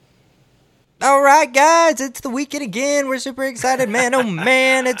All right, guys, it's the weekend again. We're super excited, man. Oh,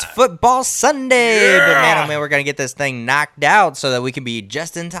 man, it's football Sunday. Yeah. But, man, oh, man, we're going to get this thing knocked out so that we can be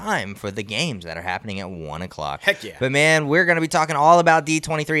just in time for the games that are happening at 1 o'clock. Heck yeah. But, man, we're going to be talking all about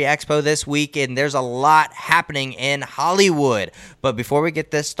D23 Expo this week, and there's a lot happening in Hollywood. But before we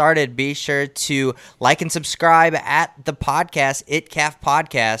get this started, be sure to like and subscribe at the podcast, ItCaf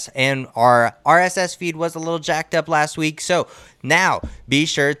Podcast. And our RSS feed was a little jacked up last week, so now, be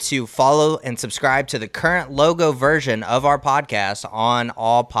sure to follow and subscribe to the current logo version of our podcast on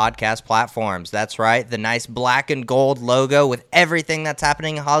all podcast platforms. That's right, the nice black and gold logo with everything that's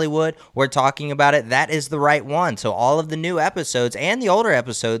happening in Hollywood. We're talking about it. That is the right one. So all of the new episodes and the older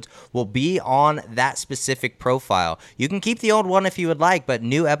episodes will be on that specific profile. You can keep the old one if you would like, but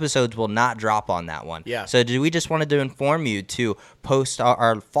new episodes will not drop on that one. Yeah. So we just wanted to inform you to post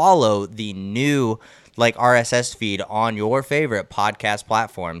or follow the new RSS feed on your favorite podcast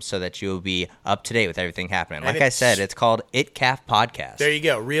platforms so that you'll be up to date with everything happening. Like I said, it's called ItCaf Podcast. There you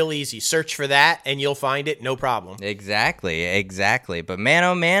go. Real easy. Search for that and you'll find it. No problem. Exactly. But man,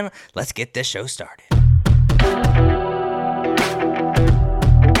 oh man, let's get this show started.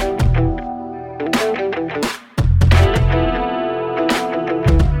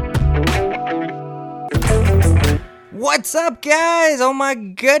 What's up, guys? Oh my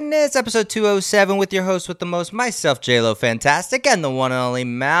goodness, episode 207 with your host with the most, myself, JLo Fantastic, and the one and only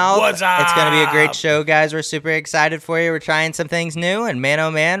Mal. What's up? It's gonna be a great show, guys. We're super excited for you. We're trying some things new, and man,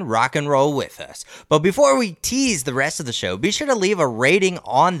 oh man, rock and roll with us. But before we tease the rest of the show, be sure to leave a rating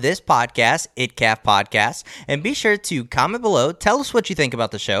on this podcast, ItCaf Podcast, and be sure to comment below, tell us what you think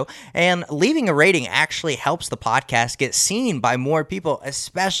about the show, and leaving a rating actually helps the podcast get seen by more people,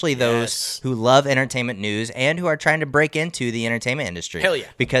 especially those who love entertainment news and who are trying to break into the entertainment industry. Hell yeah.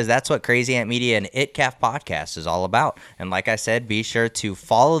 Because that's what Crazy Ant Media and ItCaf Podcast is all about. And like I said, be sure to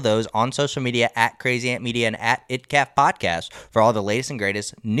follow those on social media at Crazy Ant Media and at ItCaf Podcast for all the latest and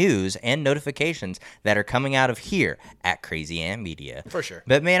greatest news and notifications that are coming out of here at Crazy Ant Media. For sure.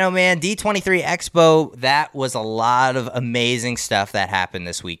 But man, oh man, D23 Expo, that was a lot of amazing stuff that happened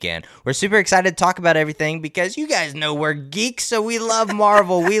this weekend. We're super excited to talk about everything because you guys know we're geeks, so we love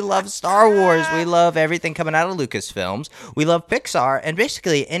Marvel, we love Star Wars, we love everything coming out of Lucasfilms. We love Pixar, and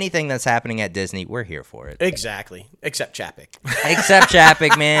basically anything that's happening at Disney, we're here for it. Exactly. Except Chapek. Except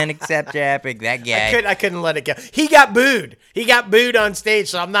Chapek, man. Except Chapek. That guy. I couldn't let it go. He got booed. He got booed on stage,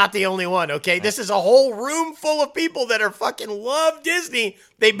 so I'm not the only one, okay? This is a whole room full of people that are fucking love Disney.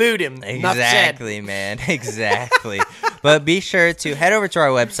 They booed him. Exactly, man. Exactly. But be sure to head over to our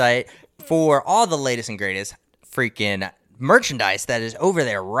website for all the latest and greatest freaking merchandise that is over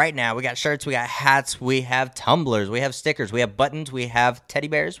there right now. We got shirts, we got hats, we have tumblers, we have stickers, we have buttons, we have teddy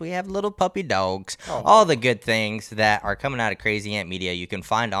bears, we have little puppy dogs. All the good things that are coming out of Crazy Ant Media you can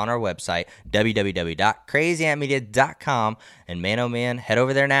find on our website, www.crazyantmedia.com. And man, oh man, head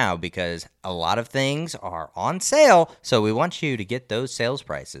over there now because a lot of things are on sale. So we want you to get those sales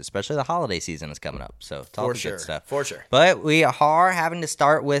prices, especially the holiday season is coming up. So it's all the good stuff. For sure. But we are having to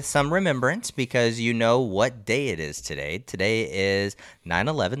start with some remembrance because you know what day it is today. Today is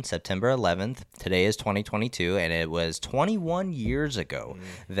 9/11, September 11th. Today is 2022, and it was 21 years ago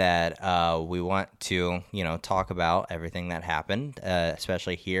that we want to, talk about everything that happened,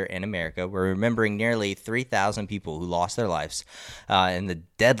 especially here in America. We're remembering nearly 3,000 people who lost their lives in the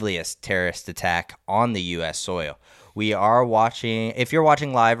deadliest terrorist attack on the U.S. soil. We are watching. If you're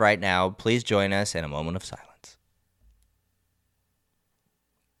watching live right now, please join us in a moment of silence.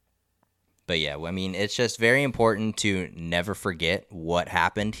 But yeah, I mean, it's just very important to never forget what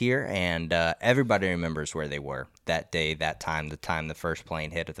happened here, and everybody remembers where they were that day, that time, the first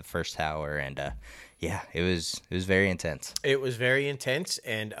plane hit at the first tower, and yeah, it was very intense. It was very intense,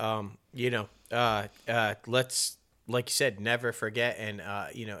 and let's, like you said, never forget. And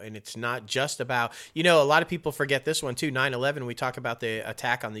and it's not just about, a lot of people forget this one too. 9/11, we talk about the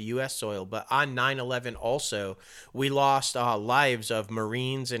attack on the U.S. soil, but on 9/11 also, we lost lives of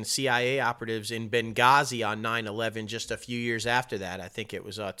Marines and CIA operatives in Benghazi on 9/11 just a few years after that. I think it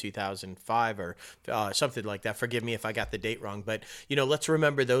was 2005 or something like that. Forgive me if I got the date wrong, but let's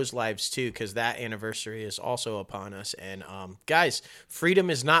remember those lives too, because that anniversary is also upon us. And guys, freedom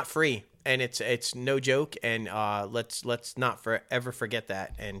is not free. And it's no joke, and let's not forever forget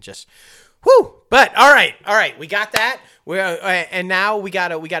that, and just whoo. But all right, we got that. And now we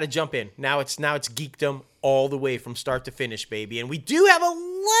gotta jump in. Now it's geekdom all the way from start to finish, baby. And we do have a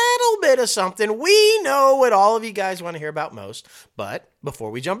little bit of something. We know what all of you guys want to hear about most. But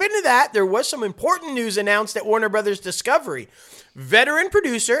before we jump into that, there was some important news announced at Warner Brothers Discovery. Veteran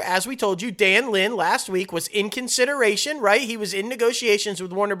producer, as we told you, Dan Lin last week was in consideration, right? He was in negotiations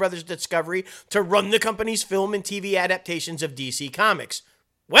with Warner Brothers Discovery to run the company's film and TV adaptations of DC Comics.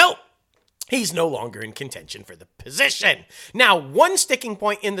 Well, he's no longer in contention for the position. Now, one sticking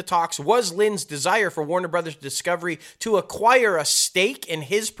point in the talks was Lin's desire for Warner Brothers Discovery to acquire a stake in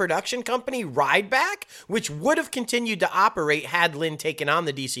his production company, Rideback, which would have continued to operate had Lin taken on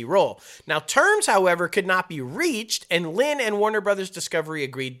the DC role. Now, terms, however, could not be reached, and Lin and Warner Brothers Discovery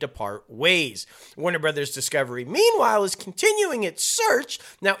agreed to part ways. Warner Brothers Discovery, meanwhile, is continuing its search.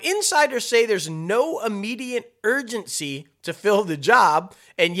 Now, insiders say there's no immediate urgency to fill the job,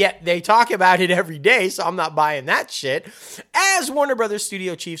 and yet they talk about it every day, so I'm not buying that shit. As Warner Brothers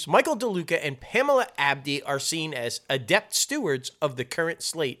studio chiefs Michael DeLuca and Pamela Abdy are seen as adept stewards of the current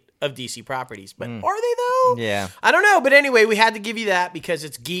slate of DC properties. But are they though? Yeah. I don't know. But anyway, we had to give you that because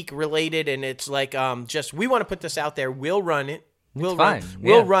it's geek related, and it's like just we want to put this out there. We'll run it. We'll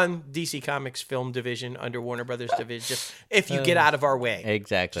run DC Comics film division under Warner Brothers division just if you get out of our way.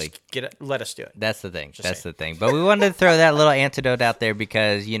 Exactly. Let us do it. That's the thing. That's the thing. But we wanted to throw that little antidote out there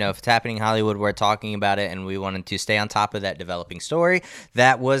because, you know, if it's happening in Hollywood, we're talking about it, and we wanted to stay on top of that developing story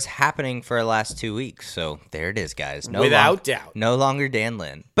that was happening for the last 2 weeks. So there it is, guys. Without doubt. No longer Dan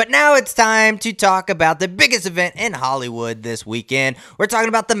Lin. But now it's time to talk about the biggest event in Hollywood this weekend. We're talking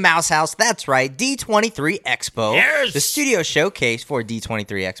about the Mouse House. That's right, D23 Expo. Yes! The studio showcase for D23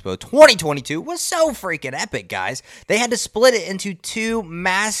 Expo 2022 was so freaking epic, guys. They had to split it into two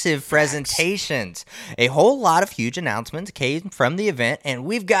massive presentations. A whole lot of huge announcements came from the event, and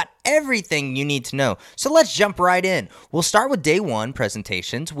we've got everything you need to know. So let's jump right in. We'll start with day one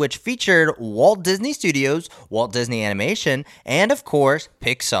presentations, which featured Walt Disney Studios, Walt Disney Animation, and of course,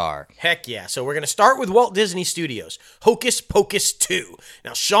 Pixar. Heck yeah. So we're going to start with Walt Disney Studios, Hocus Pocus 2.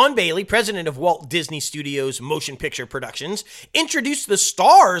 Now, Sean Bailey, president of Walt Disney Studios Motion Picture Productions, introduced the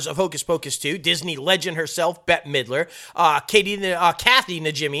stars of Hocus Pocus 2, Disney legend herself, Bette Midler, Kathy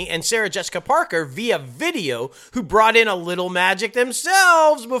Najimy, and Sarah Jessica Parker via video, who brought in a little magic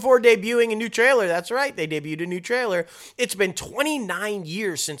themselves before debuting a new trailer. That's right, they debuted a new trailer. It's been 29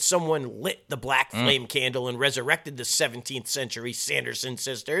 years since someone lit the black flame candle and resurrected the 17th century Sanderson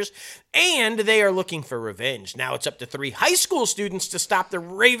sisters, and they are looking for revenge. Now it's up to 3 high school students to stop the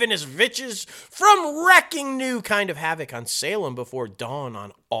ravenous witches from wrecking new kind of havoc on Salem before dawn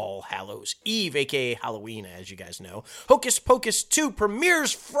on All Hallows Eve, aka Halloween, as you guys know. Hocus Pocus 2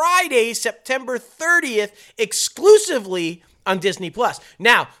 premieres Friday, September 30th, exclusively on Disney Plus.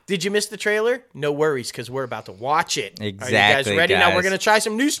 Now, did you miss the trailer? No worries, because we're about to watch it. Exactly. Are you guys ready? Now we're going to try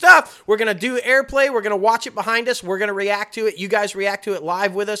some new stuff. We're going to do airplay. We're going to watch it behind us. We're going to react to it. You guys react to it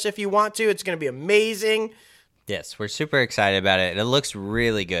live with us if you want to. It's going to be amazing. Yes, we're super excited about it. It looks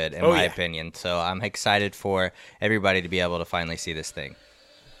really good, in my opinion. So I'm excited for everybody to be able to finally see this thing.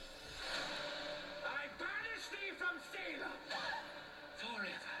 I banish thee from Salem forever.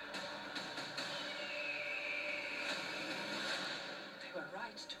 They were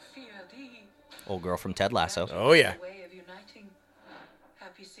right to fear thee. Old girl from Ted Lasso. Oh, yeah. Way of uniting.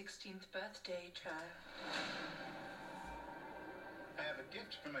 Happy 16th birthday, child. I have a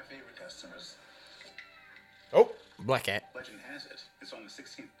gift for my favorite customers. Oh, Black Cat. Legend has it, it's on the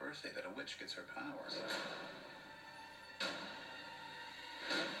 16th birthday that a witch gets her powers.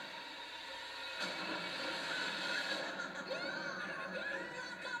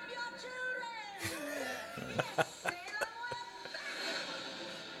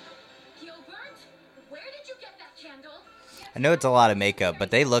 Gilbert, where did you get that candle? I know it's a lot of makeup,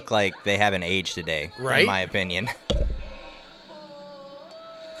 but they look like they haven't aged today, Right? in my opinion.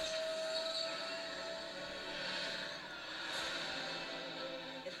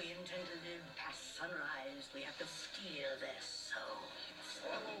 If we intend to live past sunrise, we have to steal their souls.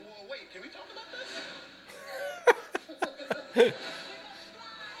 Whoa, wait, can we talk about this?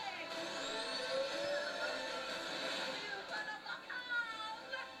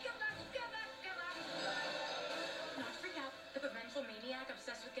 Not freak out. The vengeful maniac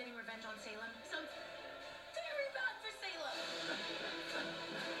obsessed with getting revenge on Salem. Sounds very bad for Salem.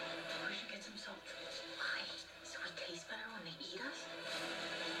 We should get some salt. Why? So it tastes better when they eat us?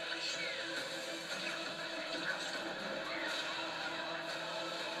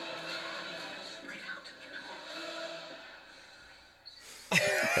 Spread out.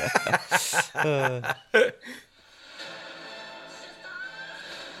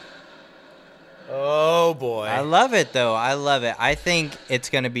 Oh, boy. I love it, though. I love it. I think it's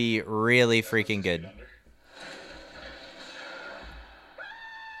going to be really freaking good.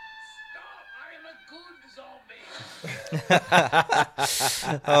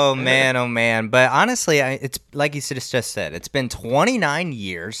 Oh man, oh man. But honestly, it's like you just said, it's been 29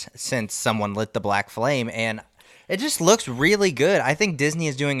 years since someone lit the black flame, and it just looks really good. I think Disney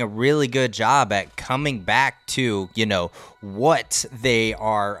is doing a really good job at coming back to, what they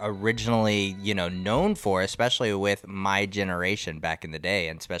are originally, known for, especially with my generation back in the day.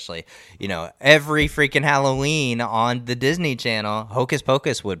 And especially, every freaking Halloween on the Disney Channel, Hocus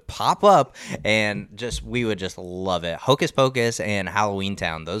Pocus would pop up and we would just love it. Hocus Pocus and Halloween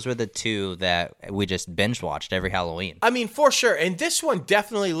Town, those were the two that we just binge watched every Halloween. I mean, for sure. And this one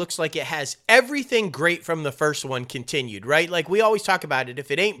definitely looks like it has everything great from the first one continued, right? Like we always talk about it.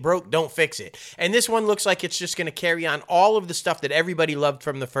 If it ain't broke, don't fix it. And this one looks like it's just going to carry on all of the stuff that everybody loved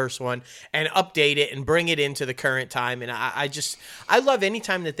from the first one and update it and bring it into the current time. And I love any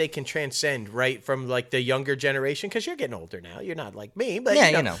time that they can transcend, right, from like the younger generation, because you're getting older now. You're not like me, but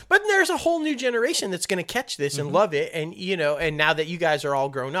But there's a whole new generation that's going to catch this and love it. And, and now that you guys are all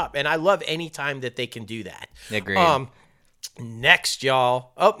grown up, and I love any time that they can do that. Agreed. Next,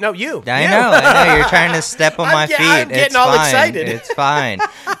 y'all. Oh, no, you. I know. You're trying to step on my feet. I'm getting all excited. It's fine.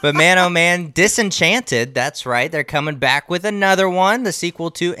 But man, oh man, Disenchanted, that's right. They're coming back with another one, the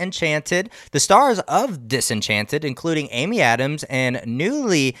sequel to Enchanted. The stars of Disenchanted, including Amy Adams and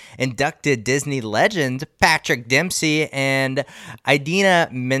newly inducted Disney legend Patrick Dempsey and Idina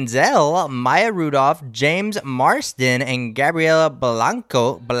Menzel, Maya Rudolph, James Marsden, and Gabriela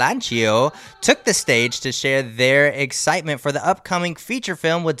Blanchio took the stage to share their excitement for the upcoming feature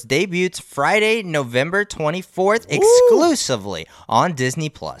film, which debuts Friday, November 24th, exclusively on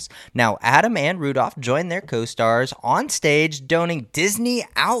Disney+. Now, Adam and Rudolph joined their co-stars on stage, donning Disney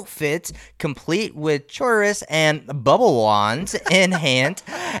outfits complete with churros and bubble wands in hand.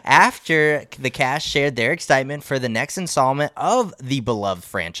 After the cast shared their excitement for the next installment of the beloved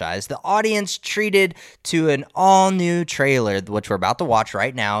franchise, the audience treated to an all-new trailer, which we're about to watch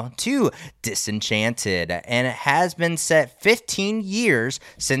right now, to Disenchanted. And it has been set 15 years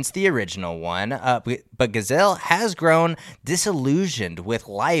since the original one, but Gazelle has grown disillusioned with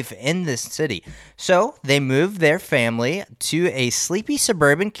life in this city. So they moved their family to a sleepy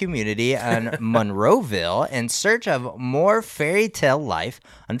suburban community in Monroeville in search of more fairy tale life.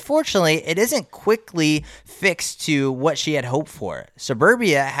 Unfortunately, it isn't quickly fixed to what she had hoped for.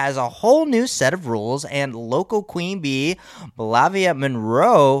 Suburbia has a whole new set of rules, and local queen bee Blavia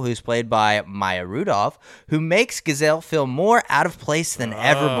Monroe, who's played by Maya Rudolph, who makes Gazelle feel more out of place than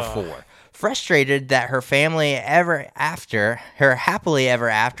ever before. Frustrated that her happily ever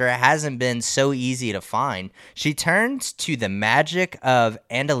after hasn't been so easy to find, she turns to the magic of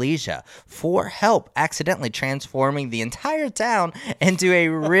Andalusia for help, accidentally transforming the entire town into a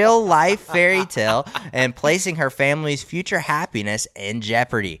real-life fairy tale and placing her family's future happiness in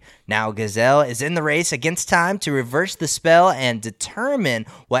jeopardy. Now Gazelle is in the race against time to reverse the spell and determine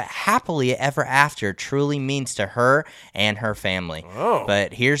what happily ever after truly means to her and her family. Oh.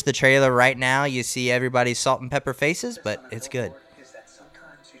 But here's the trailer right now. You see everybody's salt and pepper faces, but it's good. Is that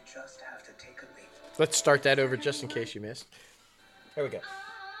sometimes you just have to take a leap. Let's start that over just in case you missed. Here we go.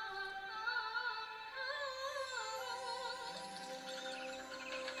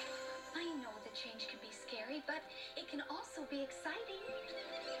 I know that change can be scary, but it can also be exciting.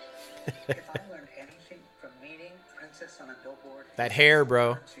 If I learned anything from meeting Princess on a billboard, That hair,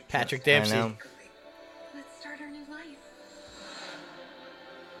 bro. Patrick Dempsey. I know. Let's start our new life.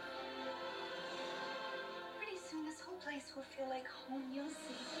 Pretty soon this whole place will feel like home, you'll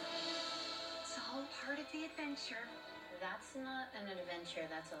see. It's all part of the adventure. That's not an adventure,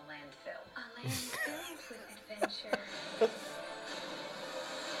 that's a landfill. A land filled with adventure.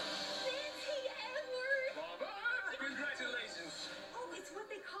 Fancy Edward! Congratulations! Oh, it's what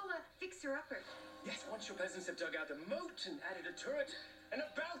they call a fixer-upper. Yes, once your peasants have dug out a moat and added a turret and a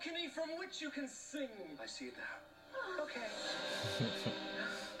balcony from which you can sing. I see it now. Okay.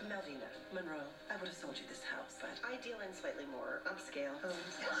 Melvina, Monroe, I would have sold you this house, but I deal in slightly more upscale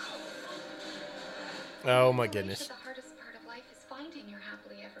homes. Oh my I wish goodness. that the hardest part of life is finding your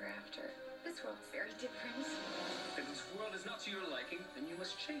happily ever after. This world's very different. If this world is not to your liking, then you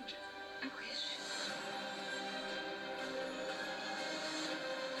must change it. I wish.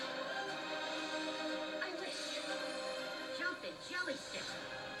 I wish. Jumping jelly stick.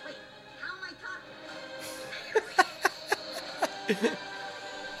 Wait, how am I talking?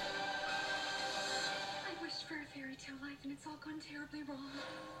 I wished for a fairy tale life and it's all gone terribly wrong.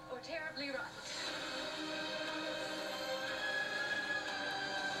 Or terribly right.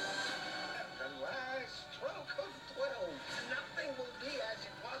 At the last stroke of 12, nothing will be as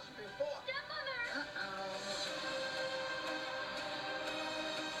it was before. Stepmother! Uh-oh.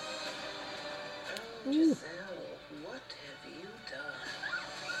 Giselle, what have you done?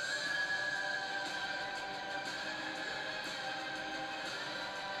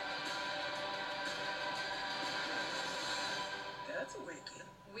 That's wicked.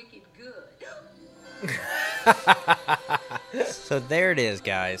 Wicked good. So there it is,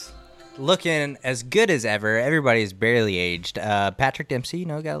 guys. Looking as good as ever. Everybody's barely aged. Patrick Dempsey,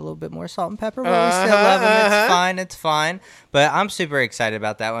 got a little bit more salt and pepper, but we still love him. It's fine. It's fine. But I'm super excited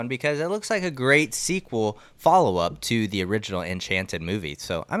about that one because it looks like a great sequel follow-up to the original Enchanted movie.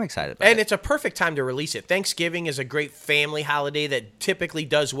 So I'm excited about it. And it's a perfect time to release it. Thanksgiving is a great family holiday that typically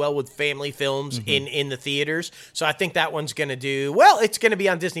does well with family films in the theaters. So I think that one's going to do well. It's going to be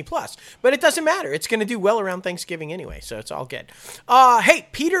on Disney Plus, but it doesn't matter. It's going to do well around Thanksgiving anyway, so it's all good. Hey,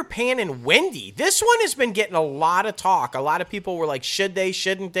 Peter Pan and Wendy. This one has been getting a lot of talk. A lot of people were like, should they,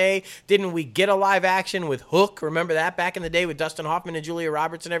 shouldn't they? Didn't we get a live action with Hook? Remember that back in the day with Dustin Hoffman and Julia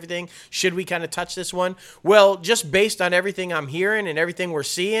Roberts and everything? Should we kind of touch this one? Well, just based on everything I'm hearing and everything we're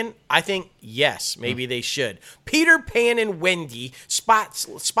seeing, I think yes, maybe they should. Peter Pan and Wendy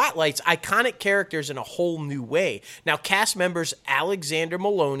spotlights iconic characters in a whole new way. Now, cast members Alexander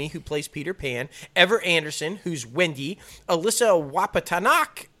Maloney, who plays Peter Pan, Ever Anderson, who's Wendy, Alyssa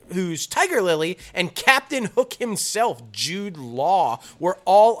Wapatanak, who's Tiger Lily, and Captain Hook himself, Jude Law, were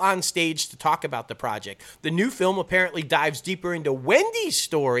all on stage to talk about the project. The new film apparently dives deeper into Wendy's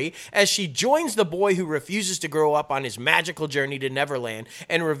story as she joins the boy who refuses to grow up on his magical journey to Neverland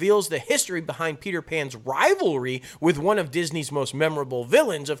and reveals the history behind Peter Pan's rivalry with one of Disney's most memorable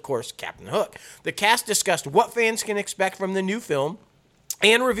villains, of course, Captain Hook. The cast discussed what fans can expect from the new film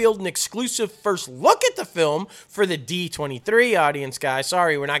and revealed an exclusive first look at the film for the D23 audience, guys.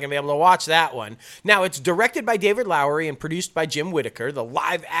 Sorry, we're not going to be able to watch that one. Now, it's directed by David Lowery and produced by Jim Whittaker. The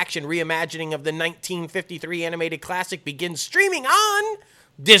live-action reimagining of the 1953 animated classic begins streaming on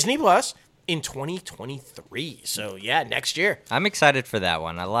Disney Plus in 2023. So, yeah, next year. I'm excited for that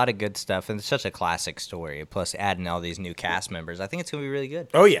one. A lot of good stuff, and it's such a classic story. Plus, adding all these new cast members, I think it's going to be really good.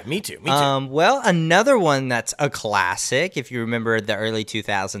 Oh, yeah, me too. Well, another one that's a classic, if you remember the early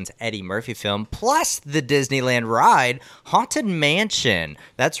 2000s Eddie Murphy film, plus the Disneyland ride, Haunted Mansion.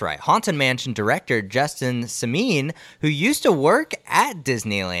 That's right. Haunted Mansion director Justin Simien, who used to work at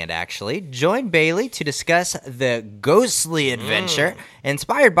Disneyland, actually, joined Bailey to discuss the ghostly adventure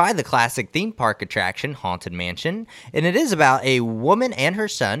inspired by the classic theme park attraction, Haunted Mansion. And it is about a woman and her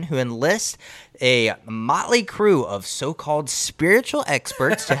son who enlist a motley crew of so-called spiritual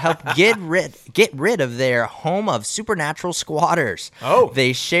experts to help get rid of their home of supernatural squatters. Oh.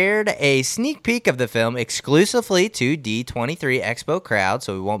 They shared a sneak peek of the film exclusively to D23 Expo crowd,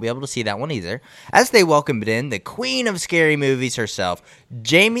 so we won't be able to see that one either, as they welcomed in the queen of scary movies herself,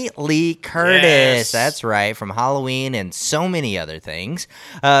 Jamie Lee Curtis. Yes. That's right, from Halloween and so many other things,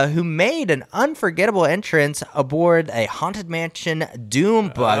 who made an unforgettable entrance aboard a Haunted Mansion doom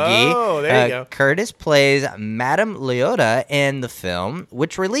buggy. Oh, there you go. Curtis plays Madame Leota in the film,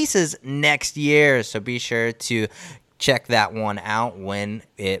 which releases next year, so be sure to check that one out when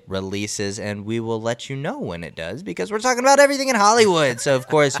it releases, and we will let you know when it does, because we're talking about everything in Hollywood, so of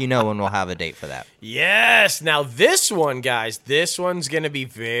course you know when we'll have a date for that. Yes. Now this one, guys, this one's going to be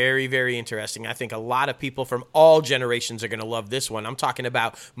very, very interesting. I think a lot of people from all generations are going to love this one. I'm talking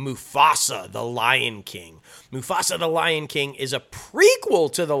about Mufasa, the Lion King. Mufasa, the Lion King is a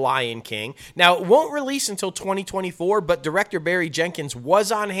prequel to The Lion King. Now, it won't release until 2024, but director Barry Jenkins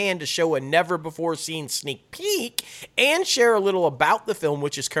was on hand to show a never-before-seen sneak peek and share a little about the film,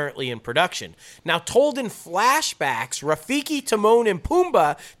 which is currently in production. Now, told in flashbacks, Rafiki, Timon, and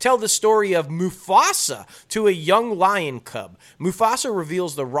Pumbaa tell the story of Mufasa to a young lion cub. Mufasa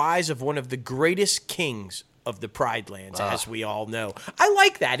reveals the rise of one of the greatest kings of the Pride Lands, as we all know. I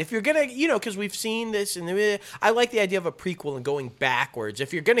like that. If you're going to, because we've seen this, and I like the idea of a prequel and going backwards.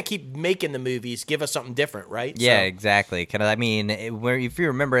 If you're going to keep making the movies, give us something different, right? Yeah, exactly. If you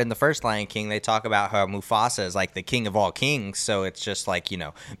remember in the first Lion King, they talk about how Mufasa is like the king of all kings, so it's just like,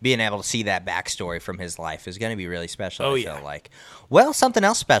 being able to see that backstory from his life is going to be really special, I feel like. Well, something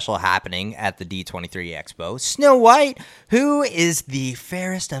else special happening at the D23 Expo. Snow White, who is the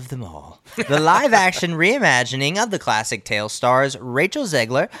fairest of them all. The live-action reimagining of the classic tale stars Rachel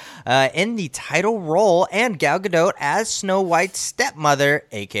Zegler in the title role and Gal Gadot as Snow White's stepmother,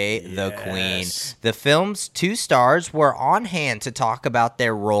 a.k.a. the Queen. The film's two stars were on hand to talk about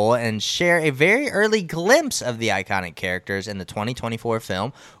their role and share a very early glimpse of the iconic characters in the 2024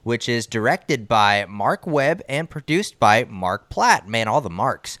 film, which is directed by Mark Webb and produced by Mark Platt. Man, all the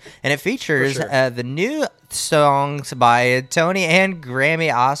marks. And it features the new songs by Tony and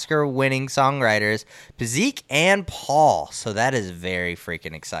Grammy Oscar-winning songwriters Zeke and Paul. So that is very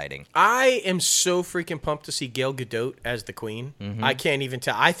freaking exciting. I am so freaking pumped to see Gal Gadot as the queen. I can't even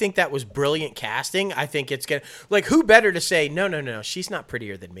tell. I think that was brilliant casting. I think it's going to... Like, who better to say, no, she's not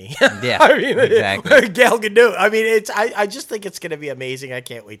prettier than me. Yeah, I mean, exactly. Gal Gadot. I mean, I just think it's going to be amazing. I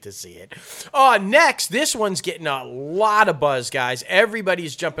can't wait to see it. Next, this one's getting a lot of buzz, guys.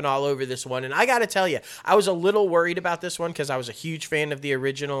 Everybody's jumping all over this one. And I got to tell you, I was a little worried about this one because I was a huge fan of the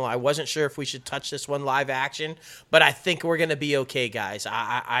original. I wasn't sure if we should touch this one live action, but I think we're going to be okay, guys.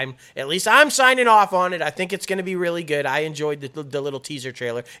 I'm signing off on it. I think it's going to be really good. I enjoyed the little teaser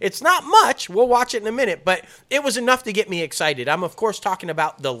trailer. It's not much. We'll watch it in a minute, but it was enough to get me excited. I'm, of course, talking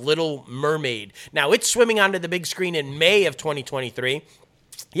about The Little Mermaid. Now, it's swimming onto the big screen in May of 2023.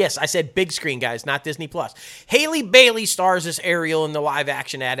 Yes, I said big screen, guys, not Disney+. Haley Bailey stars as Ariel in the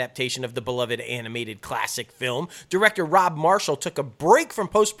live-action adaptation of the beloved animated classic film. Director Rob Marshall took a break from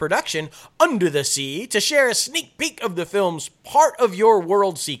post-production Under the Sea to share a sneak peek of the film's Part of Your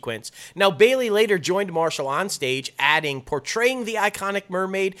World sequence. Now, Bailey later joined Marshall on stage, adding, portraying the iconic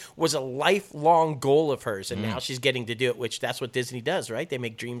mermaid was a lifelong goal of hers, and now she's getting to do it, which that's what Disney does, right? They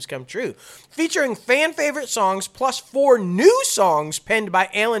make dreams come true. Featuring fan-favorite songs plus 4 new songs penned by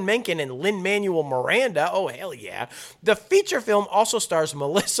Alan Menken and Lin-Manuel Miranda. Oh, hell yeah. The feature film also stars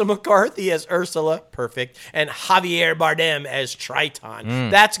Melissa McCarthy as Ursula, perfect, and Javier Bardem as Triton.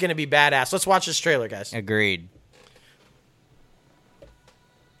 That's going to be badass. Let's watch this trailer, guys. Agreed.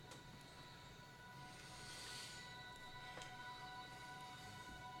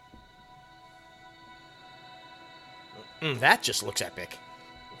 That just looks epic.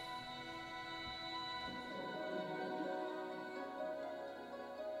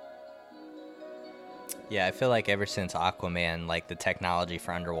 Yeah, I feel like ever since Aquaman, like the technology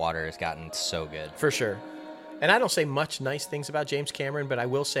for underwater has gotten so good. For sure. And I don't say much nice things about James Cameron, but I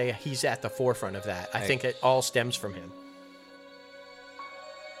will say he's at the forefront of that. I think it all stems from him.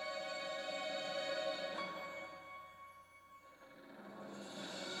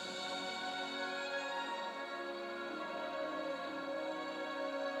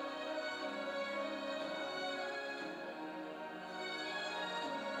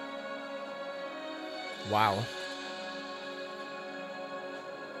 Wow.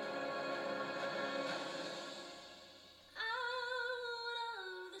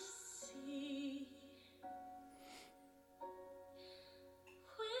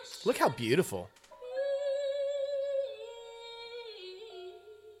 Look how beautiful.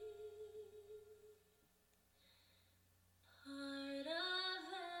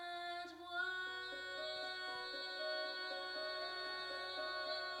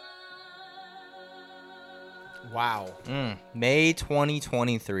 Wow. May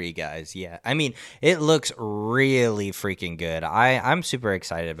 2023, guys. Yeah. I mean, it looks really freaking good. I'm super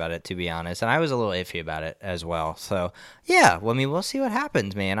excited about it, to be honest. And I was a little iffy about it as well. So, yeah. Well, I mean, we'll see what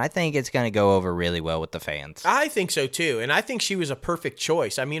happens, man. I think it's going to go over really well with the fans. I think so, too. And I think she was a perfect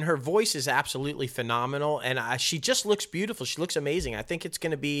choice. I mean, her voice is absolutely phenomenal. And she just looks beautiful. She looks amazing. I think it's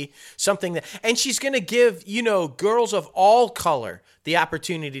going to be something that... And she's going to give, girls of all color the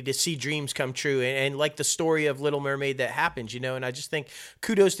opportunity to see dreams come true. And like the story of Little Mermaid that happened, and I just think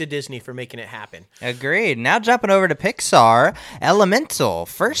kudos to Disney for making it happen. Agreed. Now jumping over to Pixar, Elemental.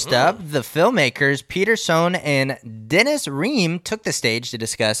 First up, the filmmakers Peter Sohn and Dennis Ream took the stage to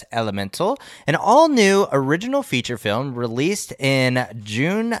discuss Elemental, an all-new original feature film released in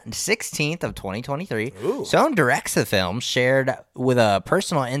June 16th of 2023. Sohn directs the film, shared with a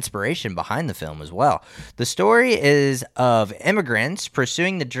personal inspiration behind the film as well. The story is of immigrants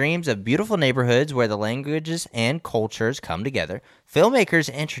pursuing the dreams of beautiful neighborhoods where the languages and cultures come together.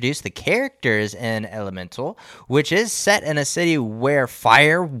 Filmmakers introduced the characters in Elemental, which is set in a city where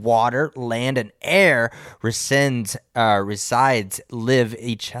fire, water, land, and air live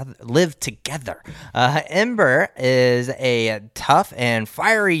together. Ember is a tough and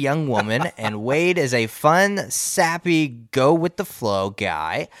fiery young woman, and Wade is a fun, sappy, go-with-the-flow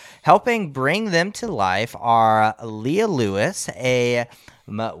guy. Helping bring them to life are Leah Lewis,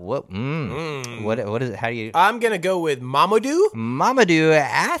 what is it? How do you? I'm gonna go with Mamadou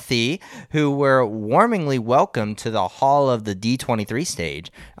Athey, who were warmly welcomed to the hall of the D23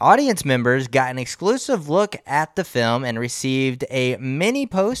 stage. Audience members got an exclusive look at the film and received a mini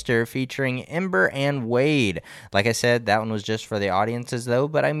poster featuring Ember and Wade. Like I said, that one was just for the audiences, though.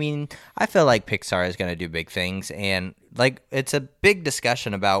 But I mean, I feel like Pixar is gonna do big things, and like it's a big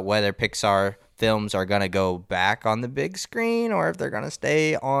discussion about whether Pixar films are going to go back on the big screen or if they're going to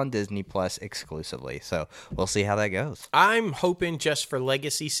stay on Disney Plus exclusively. So we'll see how that goes. I'm hoping just for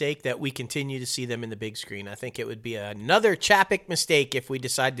legacy's sake that we continue to see them in the big screen. I think it would be another Chapek mistake if we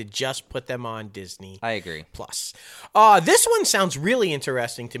decide to just put them on Disney. I agree. Plus. This one sounds really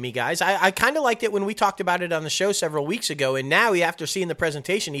interesting to me, guys. I kind of liked it when we talked about it on the show several weeks ago, and now after seeing the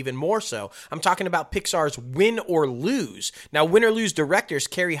presentation even more so. I'm talking about Pixar's Win or Lose. Now, Win or Lose directors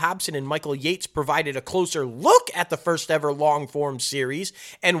Carrie Hobson and Michael Yates provided a closer look at the first ever long-form series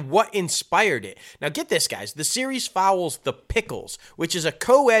and what inspired it. Now, get this, guys. The series follows the Pickles, which is a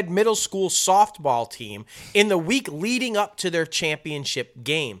co-ed middle school softball team, in the week leading up to their championship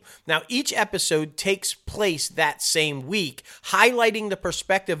game. Now, each episode takes place that same week, highlighting the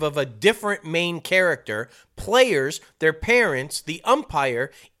perspective of a different main character, players, their parents, the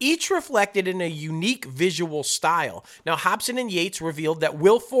umpire, each reflected in a unique visual style. Now, Hobson and Yates revealed that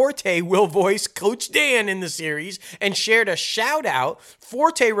Will Forte will voice Coach Dan in the series and shared a shout out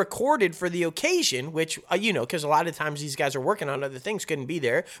Forte recorded for the occasion, which, because a lot of times these guys are working on other things, couldn't be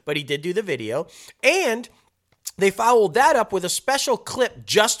there, but he did do the video. And they followed that up with a special clip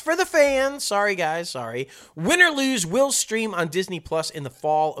just for the fans. Sorry, guys. Sorry. Win or Lose will stream on Disney Plus in the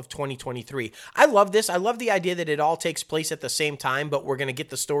fall of 2023. I love this. I love the idea that it all takes place at the same time, but we're going to get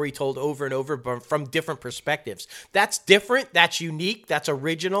the story told over and over from different perspectives. That's different. That's unique. That's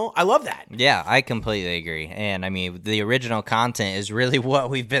original. I love that. Yeah, I completely agree. And I mean, the original content is really what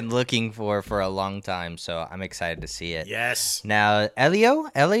we've been looking for a long time. So I'm excited to see it. Yes. Now, Elio?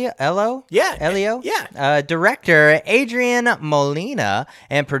 Yeah. Elio? Yeah. Director Adrian Molina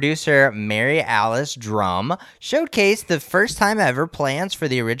and producer Mary Alice Drum showcased the first time ever plans for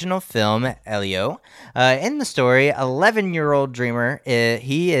the original film Elio. In the story, 11-year-old dreamer,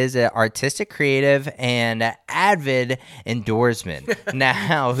 he is an artistic creative and avid indoorsman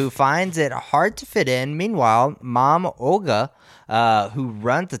now who finds it hard to fit in. Meanwhile, mom Olga, who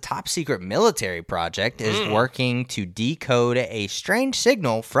runs the top secret military project, is working to decode a strange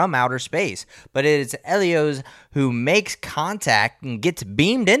signal from outer space. But it is Elio's who makes contact and gets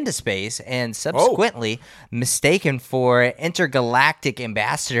beamed into space and subsequently mistaken for intergalactic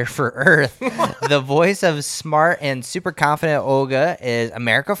ambassador for Earth. The voice of smart and super confident Olga is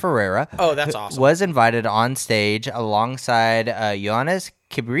America Ferrera. Oh, that's awesome. Was invited on stage alongside Yohannes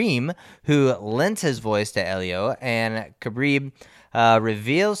Kabrim, who lent his voice to Elio, and Kabrim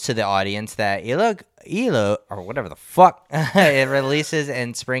reveals to the audience that Elo, or whatever the fuck, it releases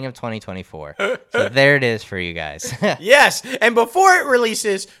in spring of 2024. So there it is for you guys. Yes, and before it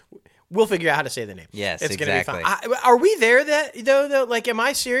releases, we'll figure out how to say the name. Yes, it's exactly. Gonna be fun. Are we there? Though, like, am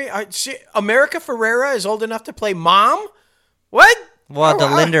I serious? America Ferrera is old enough to play Mom? What? Well, to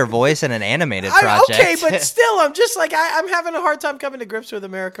lend her voice in an animated project. Okay, but still, I'm just like, I'm having a hard time coming to grips with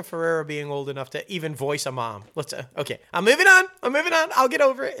America Ferrera being old enough to even voice a mom. Okay, I'm moving on. I'll get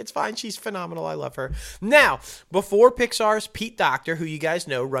over it. It's fine. She's phenomenal. I love her. Now, before Pixar's Pete Docter, who you guys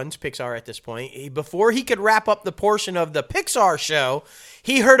know runs Pixar at this point, before he could wrap up the portion of the Pixar show,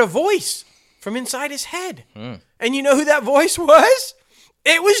 he heard a voice from inside his head. And you know who that voice was?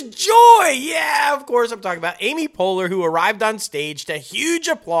 It was Joy! Yeah, of course, I'm talking about Amy Poehler, who arrived on stage to huge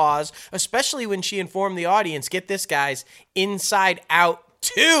applause, especially when she informed the audience, get this, guys, Inside Out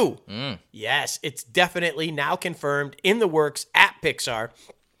 2. Yes, it's definitely now confirmed in the works at Pixar.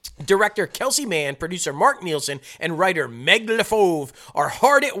 Director Kelsey Mann, producer Mark Nielsen, and writer Meg LeFauve are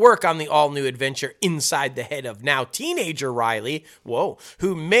hard at work on the all-new adventure inside the head of now teenager Riley,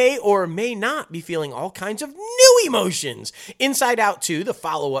 who may or may not be feeling all kinds of new emotions. Inside Out 2, the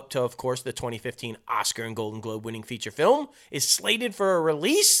follow-up to, of course, the 2015 Oscar and Golden Globe winning feature film, is slated for a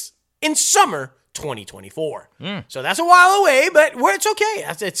release in summer 2024. So that's a while away, but it's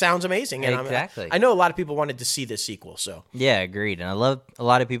okay. It sounds amazing. And Exactly. I know a lot of people wanted to see this sequel, so. Yeah, agreed. And a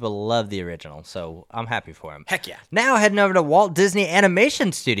lot of people love the original, so I'm happy for him. Heck yeah. Now heading over to Walt Disney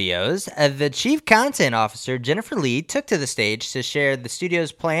Animation Studios, the chief content officer, Jennifer Lee, took to the stage to share the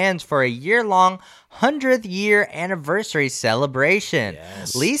studio's plans for a year-long 100th year anniversary celebration.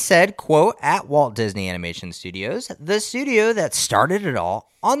 Yes. Lee said, quote, at Walt Disney Animation Studios, the studio that started it all,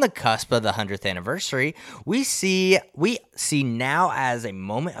 on the cusp of the 100th anniversary, we see now as a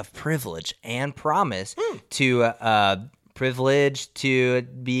moment of privilege and promise to privileged to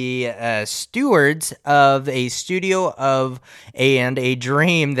be stewards of a studio and a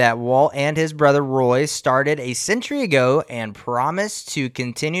dream that Walt and his brother Roy started a century ago and promised to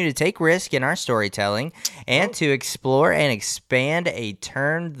continue to take risk in our storytelling and to explore and expand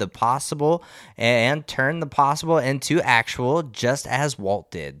turn the possible into actual, just as Walt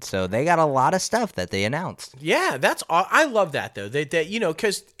did. So they got a lot of stuff that they announced. Yeah, I love that though. That you know,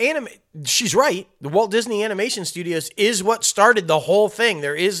 because she's right. The Walt Disney Animation Studios is what started the whole thing.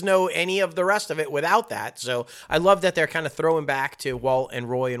 There is no any of the rest of it without that. So I love that they're kind of throwing back to Walt and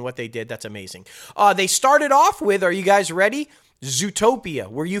Roy and what they did. That's amazing. They started off with, are you guys ready? Zootopia.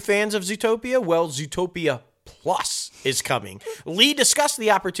 Were you fans of Zootopia? Well, Zootopia Plus is coming. Lee discussed the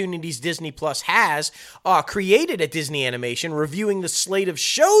opportunities Disney Plus has created at Disney Animation, reviewing the slate of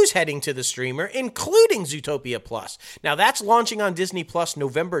shows heading to the streamer, including Zootopia Plus. Now, that's launching on Disney Plus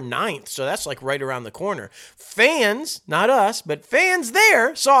November 9th, so that's like right around the corner. Fans, not us, but fans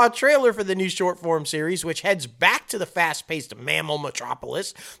there saw a trailer for the new short-form series, which heads back to the fast-paced mammal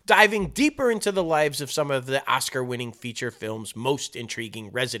metropolis, diving deeper into the lives of some of the Oscar-winning feature film's most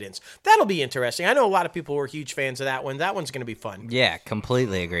intriguing residents. That'll be interesting. I know a lot of people were huge fans of that one. That one's going to be fun. Yeah,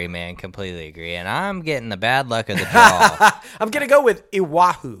 completely agree, man. Completely agree. And I'm getting the bad luck of the draw. I'm going to go with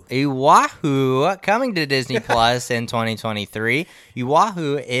Iwahu. Iwahu, coming to Disney Plus in 2023.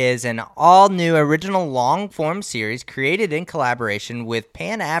 Iwahu is an all-new original long-form series created in collaboration with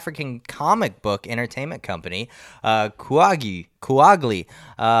Pan-African comic book entertainment company Kuagli.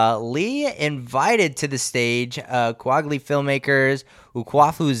 Lee invited to the stage Kuagli filmmakers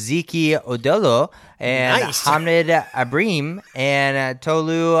Ukwafu Ziki Odolo and Nice. Hamid Abrim and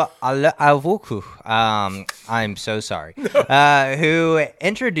Tolu Avuku. I'm so sorry. Who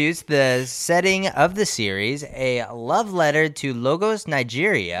introduced the setting of the series, a love letter to Lagos,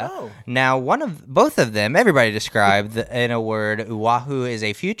 Nigeria. Oh. Now, both of them, everybody described in a word, Uwahu is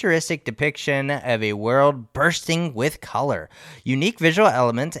a futuristic depiction of a world bursting with color, unique visual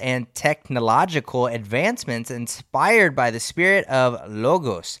elements, and technological advancements inspired by the spirit of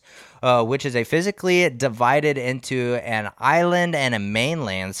Logos, which is a physically divided into an island and a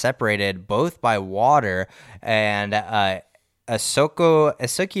mainland separated both by water and a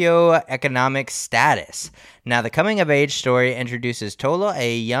socio-economic status. Now, the coming-of-age story introduces Tola,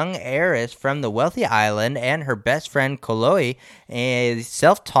 a young heiress from the wealthy island, and her best friend Koloi, a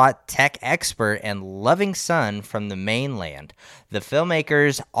self-taught tech expert and loving son from the mainland. The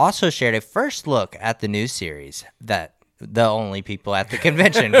filmmakers also shared a first look at the new series that the only people at the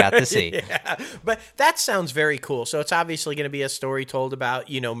convention got to see. Yeah, but that sounds very cool. So it's obviously going to be a story told about,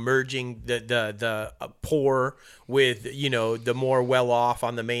 merging the poor with, the more well-off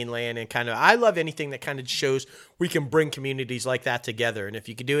on the mainland, and kind of, I love anything that kind of shows we can bring communities like that together. And if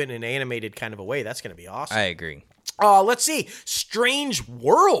you could do it in an animated kind of a way, that's going to be awesome. I agree. Let's see. Strange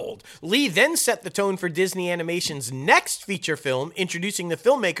World. Lee then set the tone for Disney Animation's next feature film, introducing the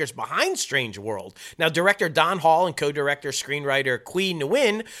filmmakers behind Strange World. Now, director Don Hall and co-director screenwriter Qui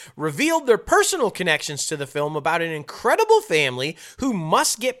Nguyen revealed their personal connections to the film about an incredible family who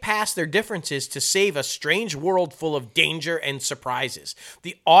must get past their differences to save a strange world full of danger and surprises.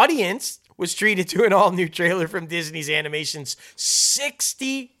 The audience was treated to an all-new trailer from Disney's Animation's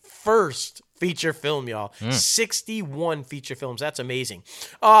 61st feature film, y'all. 61 feature films. That's amazing.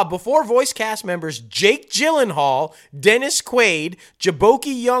 Before voice cast members Jake Gyllenhaal, Dennis Quaid,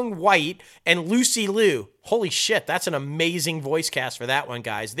 Jaboki Young White, and Lucy Liu. Holy shit, that's an amazing voice cast for that one,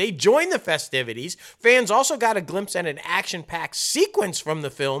 guys. They joined the festivities. Fans also got a glimpse at an action-packed sequence from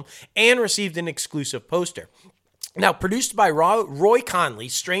the film and received an exclusive poster. Now, produced by Roy Conley,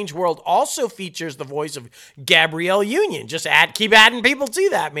 Strange World also features the voice of Gabrielle Union. Just keep adding people to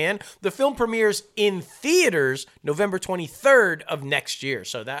that, man. The film premieres in theaters November 23rd of next year.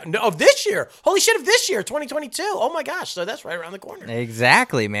 Of this year. Holy shit, of this year, 2022. Oh my gosh, so that's right around the corner.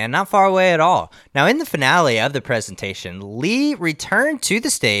 Exactly, man. Not far away at all. Now, in the finale of the presentation, Lee returned to the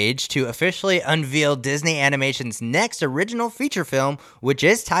stage to officially unveil Disney Animation's next original feature film, which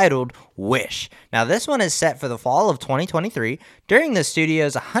is titled Wish. Now, this one is set for the fall of 2023 during the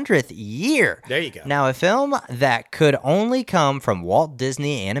studio's 100th year. There you go. Now, a film that could only come from Walt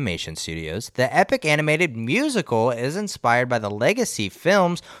Disney Animation Studios, the epic animated musical is inspired by the legacy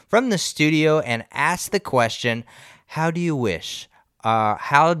films from the studio and asks the question, how do you wish?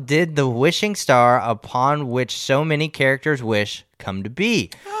 How did the wishing star upon which so many characters wish come to be?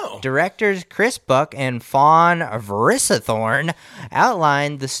 Directors Chris Buck and Fawn Verissathorn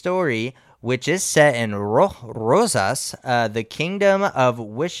outlined the story, which is set in Rosas, the kingdom of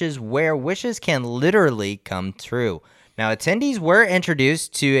wishes where wishes can literally come true. Now, attendees were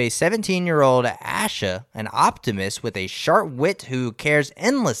introduced to a 17-year-old Asha, an optimist with a sharp wit who cares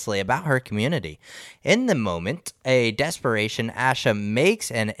endlessly about her community. In the moment, a desperation, Asha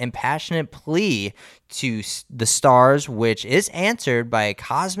makes an impassionate plea to the stars, which is answered by a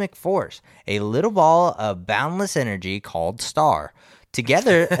cosmic force, a little ball of boundless energy called Star.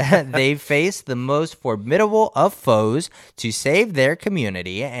 Together, they face the most formidable of foes to save their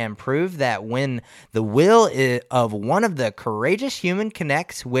community and prove that when the will of one of the courageous human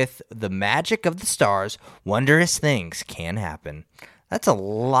connects with the magic of the stars, wondrous things can happen. That's a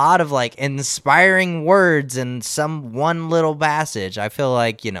lot of like inspiring words in some one little passage. I feel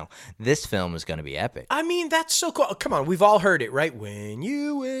like, this film is going to be epic. I mean, that's so cool. Come on, we've all heard it, right? When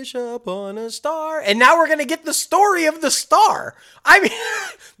you wish upon a star. And now we're going to get the story of the star. I mean,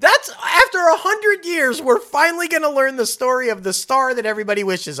 that's after 100 years, we're finally going to learn the story of the star that everybody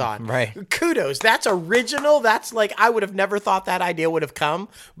wishes on. Right. Kudos. That's original. That's like, I would have never thought that idea would have come.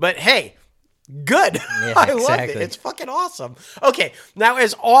 But hey, good. Yeah, I love it. exactly. It's fucking awesome. Okay, now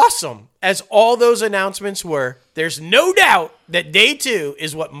as awesome as all those announcements were, there's no doubt that day 2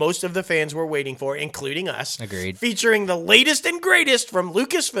 is what most of the fans were waiting for, including us. Agreed. Featuring the latest and greatest from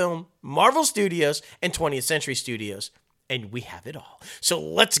Lucasfilm, Marvel Studios, and 20th Century Studios. And we have it all. So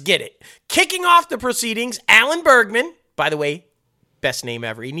let's get it. Kicking off the proceedings, Alan Bergman, by the way, best name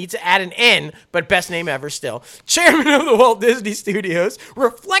ever. He needs to add an N, but best name ever still. Chairman of the Walt Disney Studios,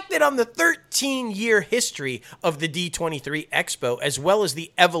 reflected on the 13-year history of the D23 Expo, as well as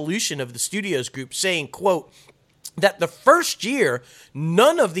the evolution of the studios group, saying, quote, that the first year,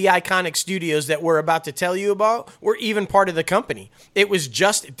 none of the iconic studios that we're about to tell you about were even part of the company. It was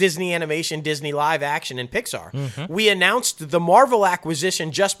just Disney Animation, Disney Live Action, and Pixar. Mm-hmm. We announced the Marvel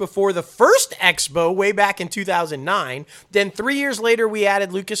acquisition just before the first Expo way back in 2009. Then 3 years later, we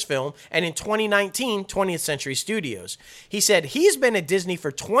added Lucasfilm, and in 2019, 20th Century Studios. He said he's been at Disney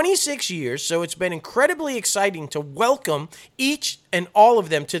for 26 years, so it's been incredibly exciting to welcome each and all of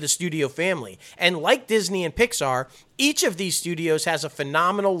them to the studio family. And like Disney and Pixar, each of these studios has a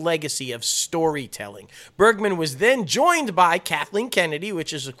phenomenal legacy of storytelling. Bergman was then joined by Kathleen Kennedy,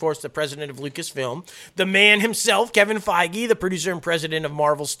 which is, of course, the president of Lucasfilm, the man himself, Kevin Feige, the producer and president of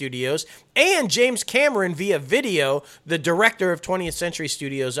Marvel Studios, and James Cameron via video, the director of 20th Century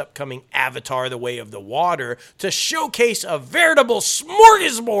Studios' upcoming Avatar: The Way of the Water, to showcase a veritable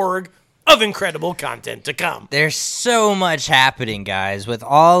smorgasbord of incredible content to come. There's so much happening, guys, with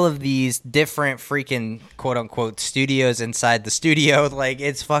all of these different freaking quote-unquote studios inside the studio. Like,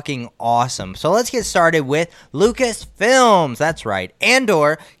 it's fucking awesome. So let's get started with Lucasfilms. That's right.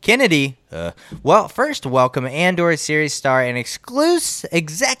 Andor Kennedy. Well, first, welcome Andor series star and exclusive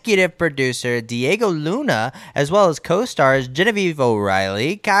executive producer Diego Luna, as well as co-stars Genevieve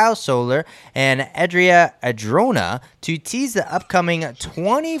O'Reilly, Kyle Soller, and Adria Adrona to tease the upcoming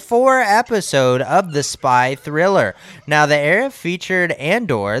 24-episode of the spy thriller. Now, the era featured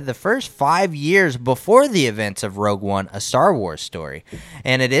Andor the first 5 years before the events of Rogue One, a Star Wars story,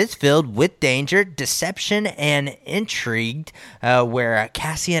 and it is filled with danger, deception, and intrigue, where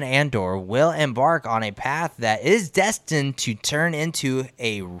Cassian Andor will embark on a path that is destined to turn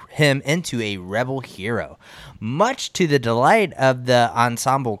him into a rebel hero. Much to the delight of the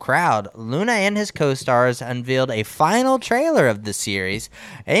ensemble crowd, Luna and his co-stars unveiled a final trailer of the series,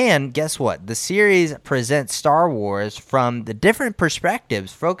 and guess what? The series presents Star Wars from the different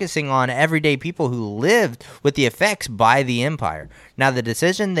perspectives, focusing on everyday people who lived with the effects by the Empire. Now, the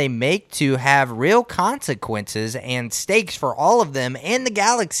decision they make to have real consequences and stakes for all of them and the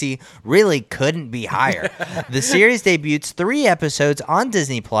galaxy really couldn't be higher. The series debuts 3 episodes on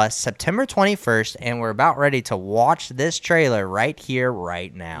Disney Plus September 21st, and we're about ready to watch this trailer right here,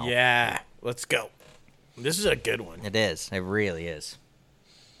 right now. Yeah, let's go. This is a good one. It is. It really is.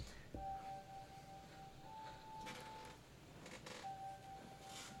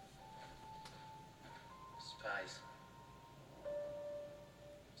 Spies.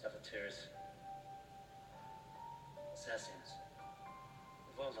 Saboteurs. Assassins.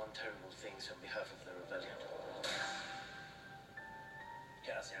 We've all done terrible things on behalf of the rebellion.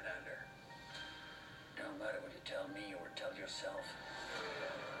 Cassian Andor. Don't matter what you tell me or tell yourself.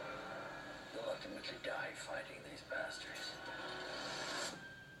 You'll ultimately die fighting these bastards.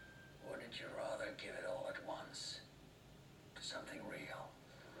 Wouldn't you rather give it all at once to something real?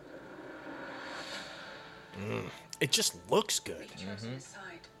 It just looks good. We've chosen a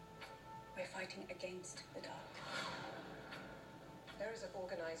side. We're fighting against the dark. There is an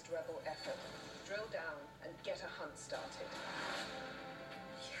organized rebel effort. Drill down and get a hunt started.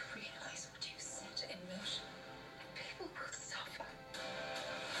 You realize what you set in motion? People will suffer.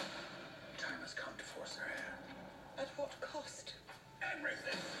 Time has come to force their hand. At what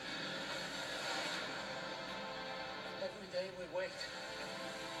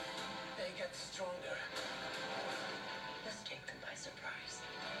get stronger. Let's take them by surprise.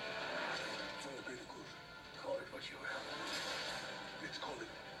 For the greater good, Call it what you will. let's call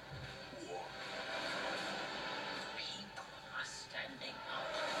it war. People are standing up.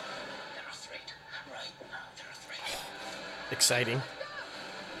 They're a threat. Right now, they're a threat. Exciting.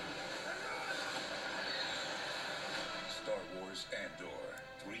 Star Wars Andor,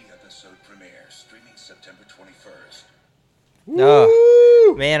 3-episode premiere, streaming September 21st.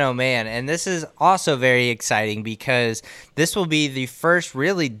 Oh man, and this is also very exciting because this will be the first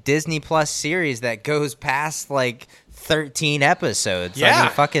really Disney Plus series that goes past like 13 episodes. I Yeah.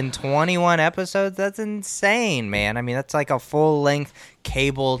 mean, fucking 21 episodes. That's insane, man. I mean, that's like a full length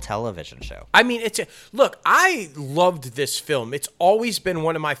cable television show. I mean, look, I loved this film. It's always been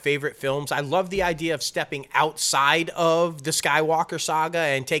one of my favorite films. I love the idea of stepping outside of the Skywalker saga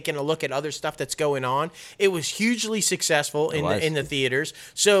and taking a look at other stuff that's going on. It was hugely successful in the theaters.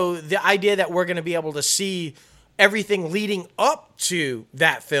 So the idea that we're going to be able to see everything leading up to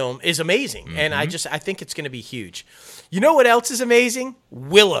that film is amazing. And I think it's going to be huge. You know what else is amazing?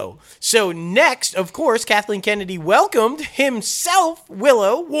 Willow. So next, of course, Kathleen Kennedy welcomed himself,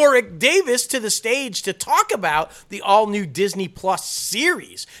 Willow, Warwick Davis, to the stage to talk about the all-new Disney Plus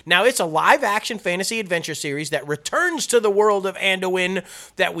series. Now, it's a live-action fantasy adventure series that returns to the world of Anduin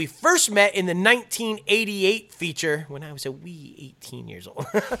that we first met in the 1988 feature when I was a wee 18 years old.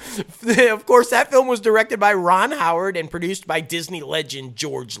 Of course, that film was directed by Ron Howard and produced by Disney legend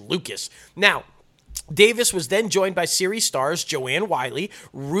George Lucas. Now, Davis was then joined by series stars Joanne Wiley,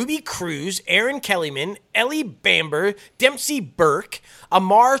 Ruby Cruz, Aaron Kellyman, Ellie Bamber, Dempsey Burke,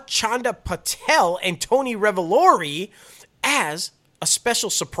 Amar Chanda Patel, and Tony Revolori as a special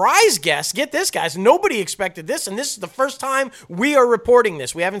surprise guest. Get this, guys. Nobody expected this, and this is the first time we are reporting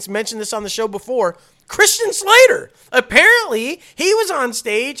this. We haven't mentioned this on the show before. Christian Slater. Apparently, he was on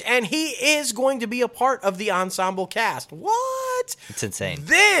stage, and he is going to be a part of the ensemble cast. What? It's insane.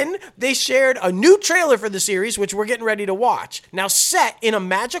 Then they shared a new trailer for the series, which we're getting ready to watch. Now, set in a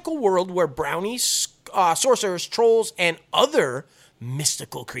magical world where brownies, sorcerers, trolls, and other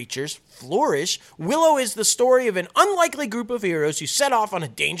mystical creatures flourish, Willow is the story of an unlikely group of heroes who set off on a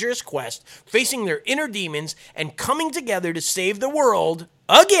dangerous quest, facing their inner demons and coming together to save the world.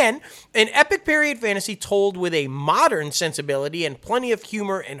 Again, an epic period fantasy told with a modern sensibility and plenty of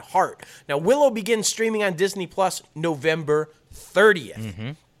humor and heart. Now, Willow begins streaming on Disney Plus November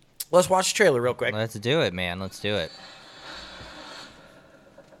 30th. Let's watch the trailer real quick. Let's do it, man. Let's do it.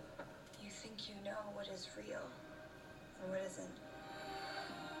 You think you know what is real and what isn't.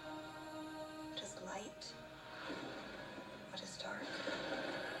 What is light? What is dark?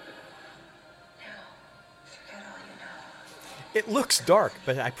 Now, forget all you know. It looks dark,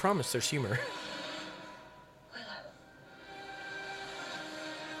 but I promise there's humor.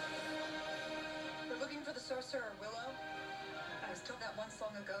 We're looking for the sorcerer, Willow. I was told that once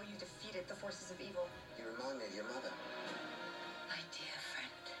long ago you defeated the forces of evil. You remind me of your mother. My dear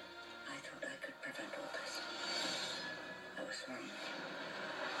friend, I thought I could prevent all this. I was wrong.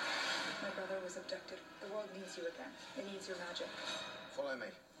 My brother was abducted. The world needs you again. It needs your magic. Follow me.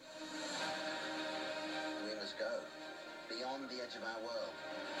 We must go. Beyond the edge of our world.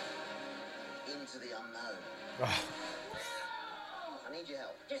 Into the unknown. I need your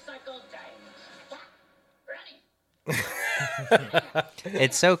help. Just like old times. Running.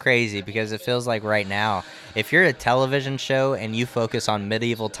 It's so crazy because it feels like right now, if you're a television show and you focus on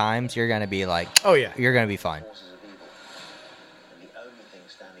medieval times, you're going to be like, Oh, yeah. you're going to be fine. Forces of evil. And the only thing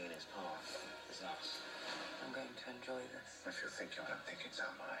standing in its path is us. I'm going to enjoy this. If you think you don't think it's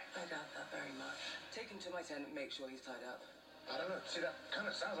am I. I doubt that very much. Take him to my tent and make sure he's tied up. I don't know. See, that kind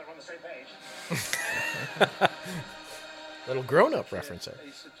of sounds like we're on the same page. Little grown-up reference there. I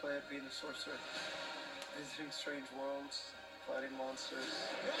used to play at being a sorcerer, visiting strange worlds, fighting monsters.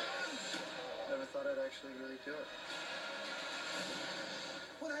 Never thought I'd actually really do it.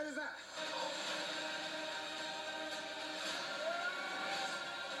 What the hell is that?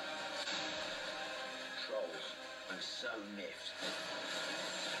 Trolls. I'm so miffed.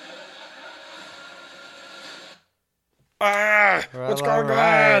 What's Well, going all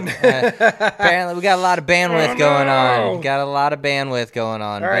on? right. Apparently, we got a lot of bandwidth going on. Got a lot of bandwidth going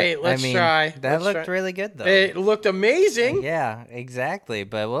on. All right, but, let's I mean, try. That Let's looked try. really good, though. It looked amazing. Yeah, exactly.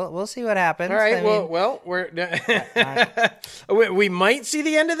 But we'll see what happens. All right. I mean, We're we might see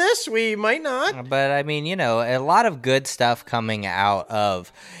the end of this. We might not. But I mean, a lot of good stuff coming out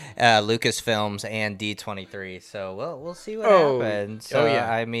of Lucasfilms and D23. So we'll see what happens. So,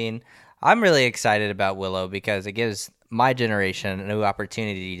 yeah. I mean, I'm really excited about Willow because it gives my generation a new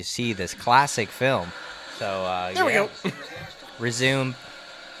opportunity to see this classic film. So There we go. Resume.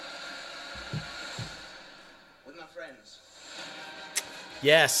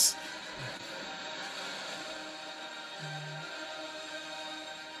 Yes.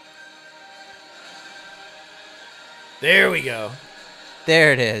 There we go.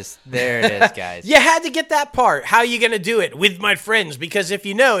 There it is. There it is, guys. You had to get that part. How are you going to do it? With my friends. Because if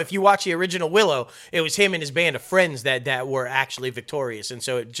you watch the original Willow, it was him and his band of friends that were actually victorious. And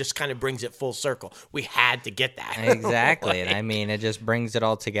so it just kind of brings it full circle. We had to get that. Exactly. And I mean, it just brings it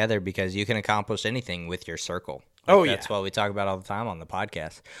all together because you can accomplish anything with your circle. That's what we talk about all the time on the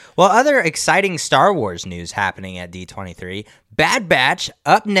podcast. Well, other exciting Star Wars news happening at D23. Bad Batch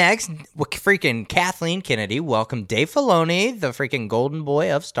up next. Freaking Kathleen Kennedy welcomed Dave Filoni, the freaking golden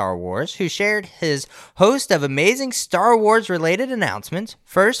boy of Star Wars, who shared his host of amazing Star Wars related announcements.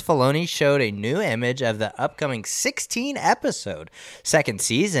 First, Filoni showed a new image of the upcoming 16-episode second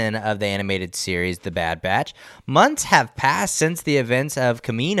season of the animated series The Bad Batch. Months have passed since the events of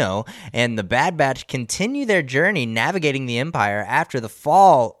Kamino, and the Bad Batch continue their journey navigating the Empire after the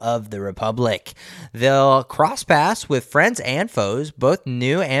fall of the Republic. They'll cross paths with friends and foes, both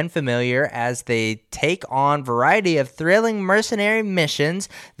new and familiar, as they take on variety of thrilling mercenary missions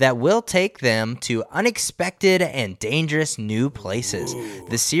that will take them to unexpected and dangerous new places.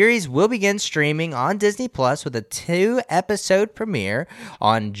 The series will begin streaming on Disney Plus with a 2-episode premiere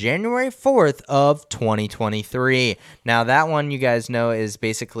on January 4th of 2023. Now that one, you guys know, is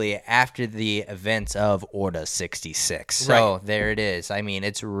basically after the events of Order 66. So There it is. I mean,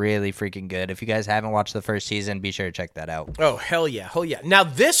 it's really freaking good. If you guys haven't watched the first season, be sure to check that out. Oh, hell yeah. Hell yeah. Now,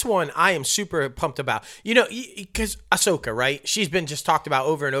 this one I am super pumped about. You know, because Ahsoka, right? She's been just talked about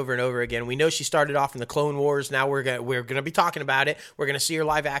over and over and over again. We know she started off in the Clone Wars. Now we're gonna be talking about it. We're going to see her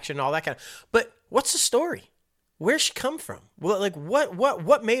live action and all that kind of. But what's the story? Where's she come from? Well, like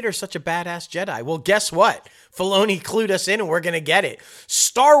what made her such a badass Jedi? Well, guess what? Filoni clued us in and we're going to get it.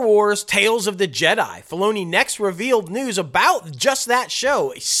 Star Wars Tales of the Jedi. Filoni next revealed news about just that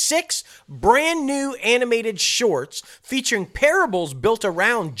show. 6 brand new animated shorts featuring parables built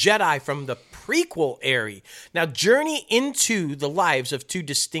around Jedi from the prequel era. Now, journey into the lives of 2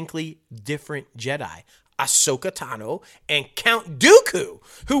 distinctly different Jedi. Ahsoka Tano and Count Dooku,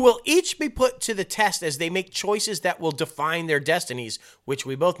 who will each be put to the test as they make choices that will define their destinies, which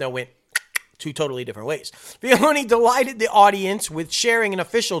we both know went 2 totally different ways. Filoni delighted the audience with sharing an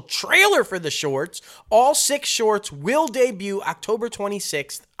official trailer for the shorts. All 6 shorts will debut October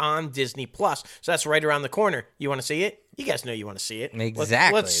 26th on Disney Plus. So that's right around the corner. You want to see it? You guys know you want to see it.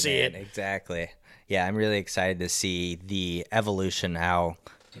 Exactly. Let's see it. Exactly. Yeah, I'm really excited to see the evolution, how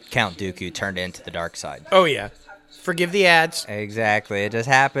Count Dooku turned into the dark side. Oh, yeah. Forgive the ads. Exactly. It just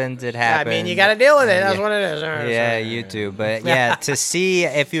happens. It happens. I mean, you got to deal with it. That's what it is. Yeah, you too. But yeah, to see,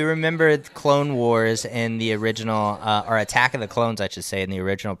 if you remember Clone Wars in the original, or Attack of the Clones, I should say, in the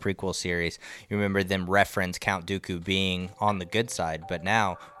original prequel series, you remember them reference Count Dooku being on the good side, but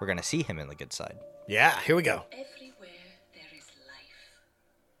now we're going to see him in the good side. Yeah, here we go. Everywhere there is life,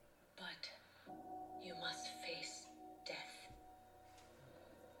 but you must face death.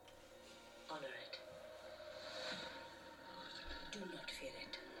 Honor it. Do not fear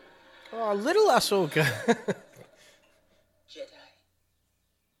it. Oh, little Ahsoka. Jedi.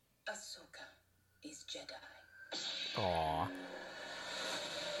 Ahsoka is Jedi. Aw.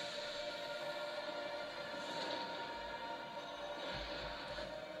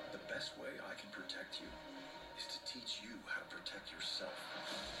 The best way I can protect you is to teach you how to protect yourself.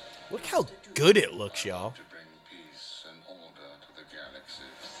 Look how good it looks, y'all. To bring peace and order to the galaxy.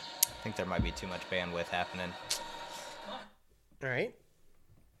 I think there might be too much bandwidth happening. All right.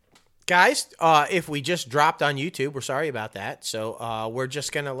 Guys, if we just dropped on YouTube, we're sorry about that. So we're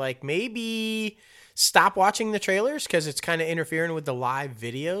just going to maybe stop watching the trailers because it's kind of interfering with the live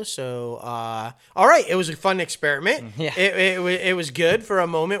video. So, all right. It was a fun experiment. Yeah. It was good for a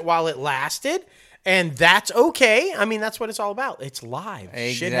moment while it lasted. And that's okay. I mean, that's what it's all about. It's live.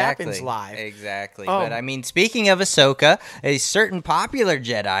 Exactly. Shit happens live. Exactly. But I mean, speaking of Ahsoka, a certain popular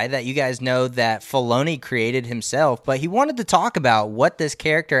Jedi that you guys know that Filoni created himself, but he wanted to talk about what this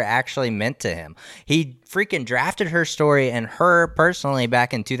character actually meant to him. He freaking drafted her story and her personally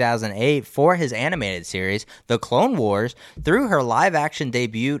back in 2008 for his animated series, The Clone Wars, through her live-action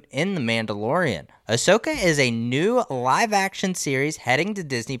debut in The Mandalorian. Ahsoka is a new live-action series heading to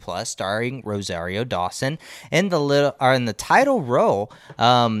Disney Plus, starring Rosario Dawson. In the title role,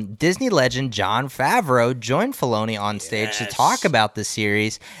 Disney legend Jon Favreau joined Filoni on stage to talk about the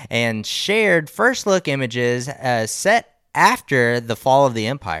series and shared first-look images set after the fall of the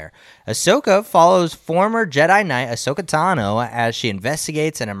Empire. Ahsoka follows former Jedi Knight Ahsoka Tano as she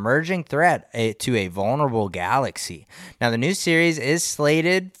investigates an emerging threat to a vulnerable galaxy. Now, the new series is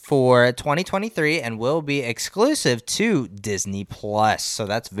slated for 2023 and will be exclusive to Disney Plus, so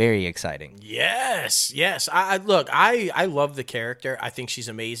that's very exciting. Yes. I love the character. I think she's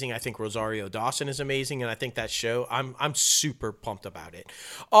amazing. I think Rosario Dawson is amazing, and I think that show, I'm super pumped about it.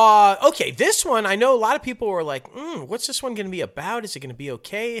 Okay, this one, I know a lot of people were like, what's this one going to be about? Is it going to be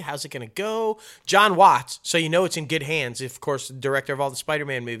okay? How's it going to go? John Watts, so you know it's in good hands. Of course, the director of all the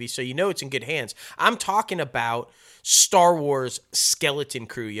Spider-Man movies, so you know it's in good hands. I'm talking about Star Wars Skeleton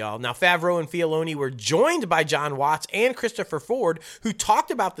Crew, y'all. Now, Favreau and Filoni were joined by John Watts and Christopher Ford, who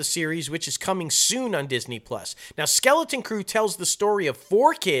talked about the series, which is coming soon on Disney+. Now, Skeleton Crew tells the story of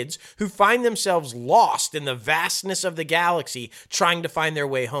 4 kids who find themselves lost in the vastness of the galaxy, trying to find their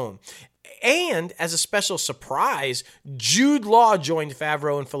way home. And as a special surprise, Jude Law joined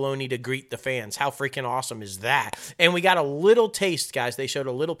Favreau and Filoni to greet the fans. How freaking awesome is that? And we got a little taste, guys. They showed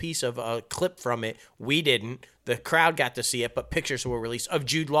a little piece of a clip from it. We didn't. The crowd got to see it, but pictures were released of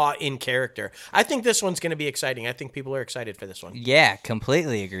Jude Law in character. I think this one's going to be exciting. I think people are excited for this one. Yeah,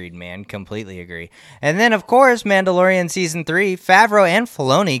 completely agreed, man. Completely agree. And then, of course, Mandalorian Season 3, Favreau and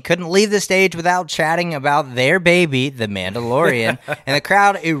Filoni couldn't leave the stage without chatting about their baby, The Mandalorian, and the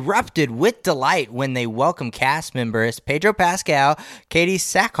crowd erupted with delight when they welcomed cast members Pedro Pascal, Katie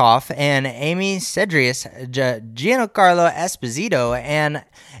Sackhoff, and Amy Cedrius, Giancarlo Esposito, and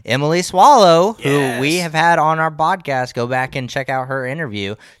Emily Swallow, who we have had on our podcast. Go back and check out her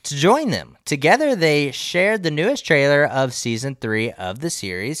interview to join them. Together, they shared the newest trailer of Season 3 of the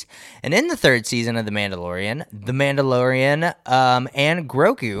series. And in the 3rd season of The Mandalorian and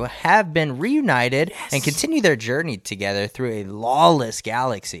Grogu have been reunited and continue their journey together through a lawless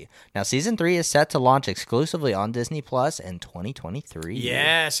galaxy. Now, Season 3 is set to launch exclusively on Disney Plus in 2023.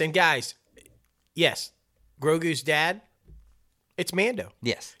 Yes, and guys, Grogu's dad, it's Mando.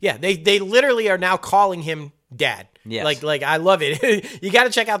 Yes. Yeah, they literally are now calling him Dad. Yes. Like I love it. You got to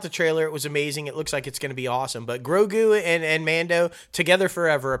check out the trailer. It was amazing. It looks like it's going to be awesome. But Grogu and Mando together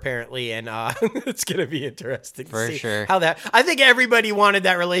forever, apparently, and it's going to be interesting for to see sure how that. I think everybody wanted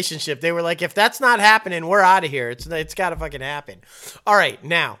that relationship. They were like, if that's not happening, we're out of here. It's got to fucking happen. All right,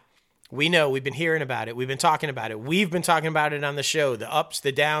 now. We know, we've been hearing about it. We've been talking about it. We've been talking about it on the show. The ups,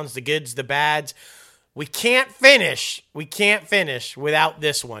 the downs, the goods, the bads. We can't finish without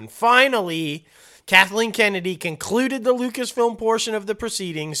this one. Finally, Kathleen Kennedy concluded the Lucasfilm portion of the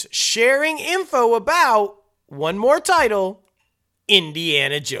proceedings, sharing info about one more title,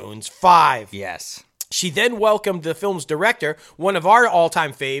 Indiana Jones 5. Yes. She then welcomed the film's director, one of our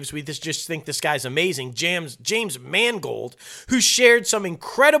all-time faves. We just think this guy's amazing, James Mangold, who shared some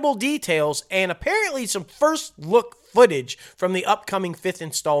incredible details and apparently some first-look footage from the upcoming 5th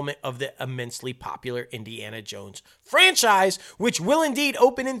installment of the immensely popular Indiana Jones franchise, which will indeed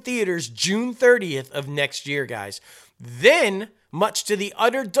open in theaters June 30th of next year, guys. Then, much to the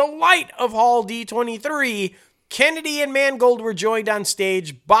utter delight of Hall D23, Kennedy and Mangold were joined on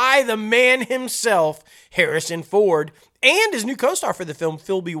stage by the man himself, Harrison Ford, and his new co-star for the film,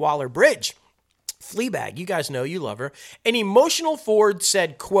 Phoebe Waller-Bridge. Fleabag, you guys know, you love her. An emotional Ford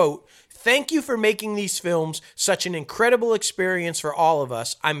said, quote, "Thank you for making these films such an incredible experience for all of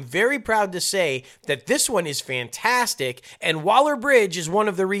us. I'm very proud to say that this one is fantastic, and Waller-Bridge is one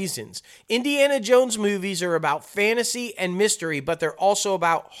of the reasons. Indiana Jones movies are about fantasy and mystery, but they're also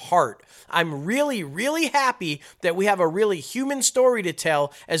about heart. I'm really, really happy that we have a really human story to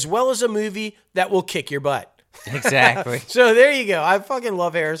tell, as well as a movie that will kick your butt." Exactly. So there you go. I fucking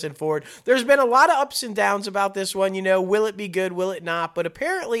love Harrison Ford. There's been a lot of ups and downs about this one. You know, will it be good? Will it not? But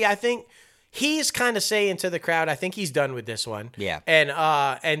apparently, I think he's kind of saying to the crowd, I think he's done with this one. Yeah.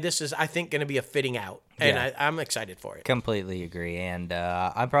 And this is, I think, going to be a fitting out. And Yeah. I'm excited for it. Completely agree, and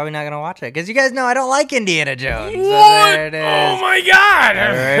I'm probably not going to watch it, because you guys know I don't like Indiana Jones. So What? there it is. Oh my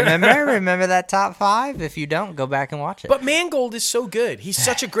God! Remember that top 5? If you don't, go back and watch it. But Mangold is so good. He's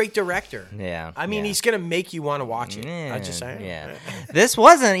such a great director. Yeah. I mean, yeah. he's going to make you want to watch it. Yeah, I'm just saying. Yeah. This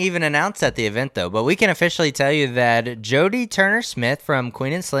wasn't even announced at the event, though, but we can officially tell you that Jodie Turner-Smith from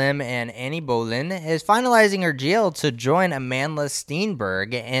Queen and Slim and Annie Boleyn is finalizing her deal to join Amandla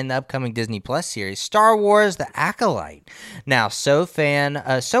Steenberg in the upcoming Disney Plus series, Star Wars: The Acolyte. Now, so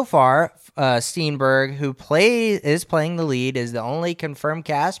far, Steenberg, who is playing the lead, is the only confirmed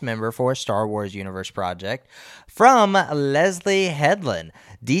cast member for Star Wars Universe project. From Leslie Headland.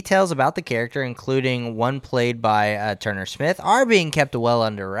 Details about the character, including one played by Turner Smith, are being kept well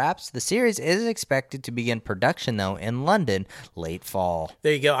under wraps. The series is expected to begin production, though, in London late fall.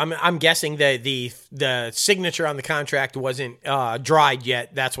 There you go. I'm guessing that the signature on the contract wasn't dried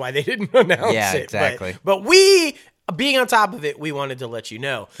yet. That's why they didn't announce it. Yeah, exactly. But we, being on top of it, we wanted to let you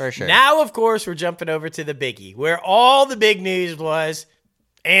know. For sure. Now, of course, we're jumping over to the biggie, where all the big news was.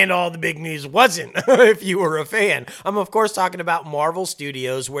 And all the big news wasn't, if you were a fan. I'm, of course, talking about Marvel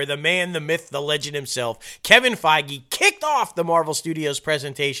Studios, where the man, the myth, the legend himself, Kevin Feige, kicked off the Marvel Studios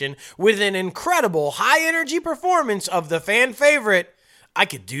presentation with an incredible high-energy performance of the fan favorite, I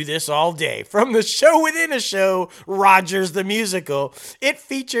could do this all day. From the show within a show, Rogers the Musical. It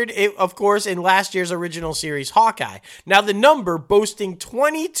featured, of course, in last year's original series, Hawkeye. Now, the number, boasting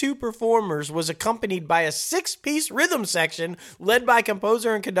 22 performers, was accompanied by a 6-piece rhythm section led by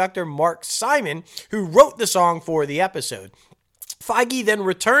composer and conductor Mark Simon, who wrote the song for the episode. Feige then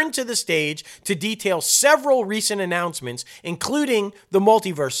returned to the stage to detail several recent announcements, including the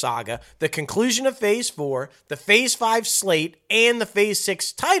Multiverse Saga, the conclusion of Phase 4, the Phase 5 slate, and the Phase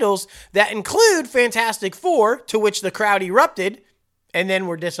 6 titles that include Fantastic Four, to which the crowd erupted, and then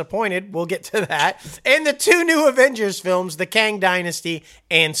we're disappointed. We'll get to that. And the 2 new Avengers films, The Kang Dynasty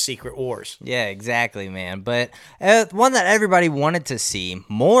and Secret Wars. Yeah, exactly, man. But one that everybody wanted to see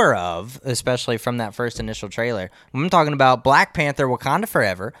more of, especially from that first initial trailer, I'm talking about Black Panther: Wakanda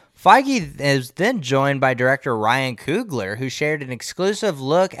Forever. Feige is then joined by director Ryan Coogler, who shared an exclusive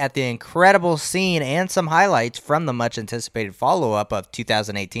look at the incredible scene and some highlights from the much-anticipated follow-up of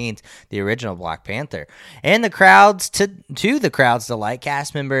 2018's The Original Black Panther. And the crowds, to the crowd's delight,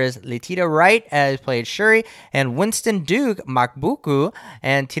 cast members Letitia Wright, as played Shuri, and Winston Duke Makbuku,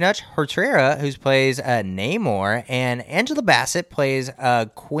 and Tenoch Huerta, who plays Namor, and Angela Bassett plays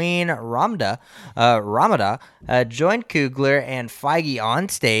Queen Ramada, joined Coogler and Feige on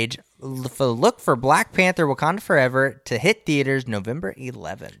stage. Look for Black Panther: Wakanda Forever to hit theaters November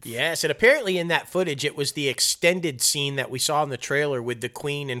 11th. Yes, and apparently in that footage, it was the extended scene that we saw in the trailer with the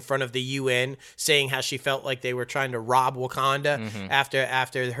Queen in front of the UN saying how she felt like they were trying to rob Wakanda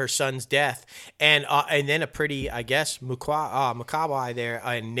after her son's death. And then a pretty, I guess, Makabai there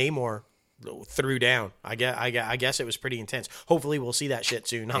and Namor threw down. I guess it was pretty intense. Hopefully we'll see that shit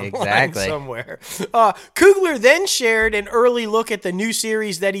soon online somewhere. Coogler then shared an early look at the new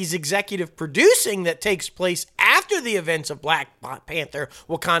series that he's executive producing that takes place after the events of Black Panther: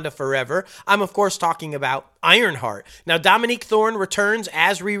 Wakanda Forever. I'm, of course, talking about Ironheart. Now, Dominique Thorne returns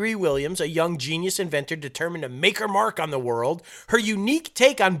as Riri Williams, a young genius inventor determined to make her mark on the world. Her unique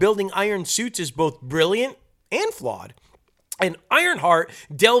take on building iron suits is both brilliant and flawed. And Ironheart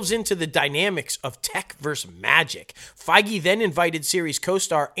delves into the dynamics of tech versus magic. Feige then invited series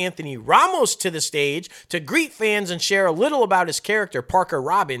co-star Anthony Ramos to the stage to greet fans and share a little about his character, Parker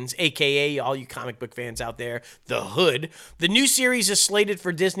Robbins, a.k.a. all you comic book fans out there, the Hood. The new series is slated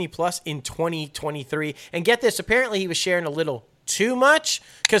for Disney Plus in 2023. And get this, apparently he was sharing a little too much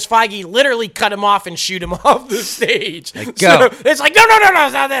because Feige literally cut him off and shoot him off the stage. Go. So it's like, no,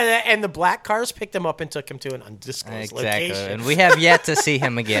 it's not that. And the black cars picked him up and took him to an undisclosed location. And we have yet to see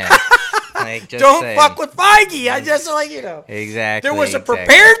him again. Don't fuck with Feige. I just Exactly. There was a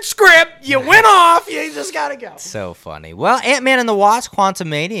prepared script. You went off. You just gotta go. So funny. Well, Ant-Man and the Wasp: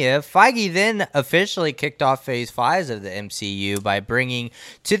 Quantumania. Feige then officially kicked off Phase 5 of the MCU by bringing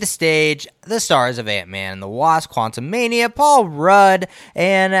to the stage the stars of Ant-Man and the Wasp: Quantumania, Paul Rudd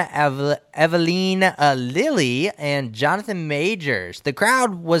and Eveline Lilly and Jonathan Majors. The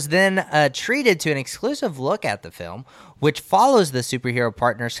crowd was then treated to an exclusive look at the film, which follows the superhero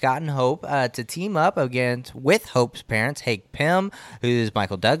partner Scott and Hope to team up again with Hope's parents, Hank Pym, who's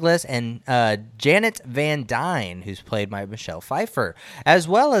Michael Douglas, and Janet Van Dyne, who's played by Michelle Pfeiffer, as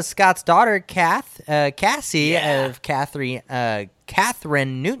well as Scott's daughter, Cassie, of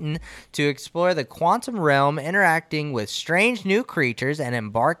Catherine Newton, to explore the quantum realm, interacting with strange new creatures and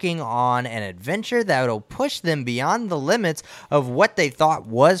embarking on an adventure that will push them beyond the limits of what they thought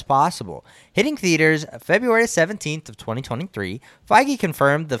was possible. Hitting theaters February 17th of 2023, Feige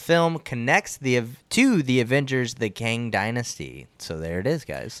confirmed the film connects to the Avengers: The Kang Dynasty. So there it is,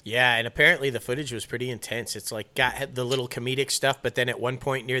 guys. Yeah, and apparently the footage was pretty intense. It's like got the little comedic stuff, but then at one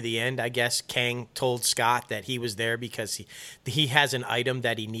point near the end, I guess Kang told Scott that he was there because he has an item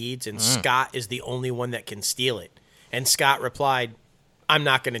that he needs, and Scott is the only one that can steal it. And Scott replied, I'm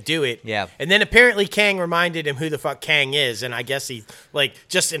not going to do it. Yeah. And then apparently Kang reminded him who the fuck Kang is. And I guess he, like,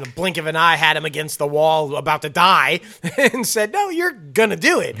 just in a blink of an eye had him against the wall about to die and said, no, you're going to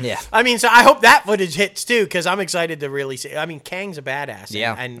do it. Yeah. I mean, so I hope that footage hits too, because I'm excited to really see. I mean, Kang's a badass.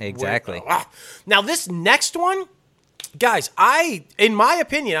 Yeah, and exactly. Now, this next one, guys, in my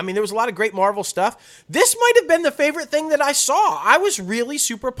opinion, I mean, there was a lot of great Marvel stuff. This might have been the favorite thing that I saw. I was really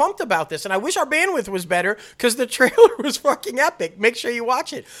super pumped about this, and I wish our bandwidth was better because the trailer was fucking epic. Make sure you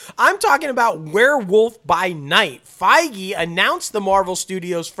watch it. I'm talking about Werewolf by Night. Feige announced the Marvel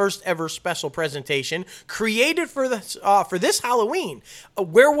Studios' first ever special presentation created for this Halloween.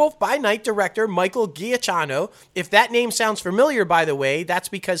 Werewolf by Night director Michael Giacchino. If that name sounds familiar, by the way, that's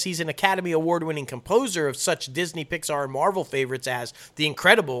because he's an Academy Award-winning composer of such Disney, Pixar, and Marvel favorites as The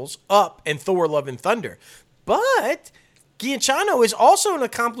Incredibles, Up, and Thor: Love and Thunder. But Giacchino is also an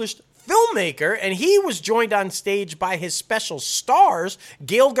accomplished filmmaker, and he was joined on stage by his special stars,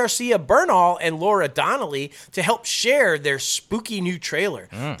 Gail Garcia Bernal and Laura Donnelly, to help share their spooky new trailer.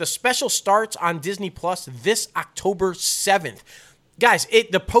 The special starts on Disney Plus this October 7th. Guys,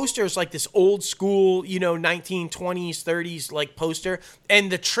 the poster is like this old school, 1920s, 30s like poster,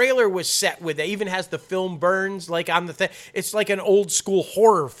 and the trailer was set with it. Even has the film burns like on the thing. It's like an old school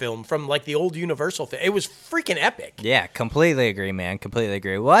horror film from like the old Universal thing. It was freaking epic. Yeah, completely agree, man. Completely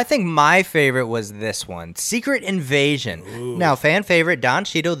agree. Well, I think my favorite was this one, Secret Invasion. Ooh. Now, fan favorite Don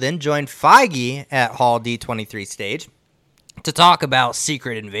Cheadle then joined Feige at Hall D23 stage to talk about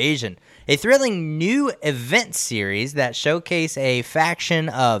Secret Invasion, a thrilling new event series that showcase a faction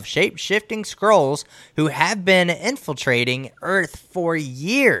of shape-shifting Skrulls who have been infiltrating Earth for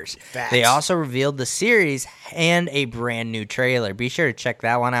years. Facts. They also revealed the series and a brand new trailer. Be sure to check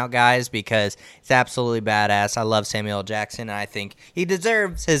that one out, guys, because it's absolutely badass. I love Samuel L. Jackson, and I think he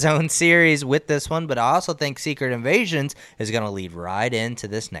deserves his own series with this one, but I also think Secret Invasions is going to lead right into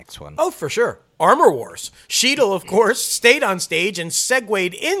this next one. Oh, for sure. Armor Wars. Cheadle, of course, stayed on stage and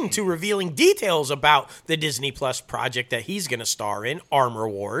segued into revealing details about the Disney Plus project that he's going to star in, Armor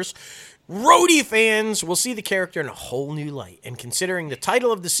Wars. Rhodey fans will see the character in a whole new light, and considering the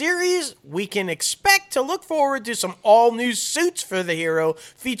title of the series, we can expect to look forward to some all-new suits for the hero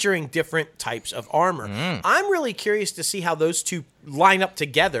featuring different types of armor. I'm really curious to see how those two line up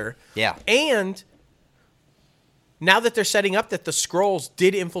together. Yeah. And now that they're setting up that the Skrulls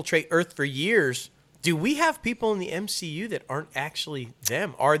did infiltrate Earth for years, do we have people in the MCU that aren't actually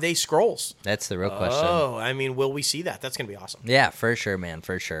them? Are they Skrulls? That's the real question. Oh, I mean, will we see that? That's going to be awesome. Yeah, for sure, man,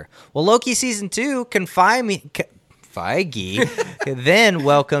 for sure. Well, Loki Season 2 Feige then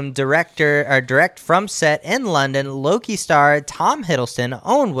welcomed direct from set in London Loki star Tom Hiddleston,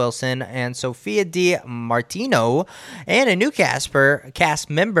 Owen Wilson, and Sophia Di Martino, and a new cast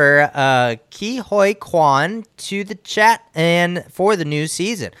member, Ki Hoi Kwan, to the chat and for the new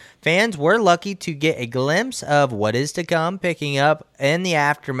season. Fans were lucky to get a glimpse of what is to come, picking up in the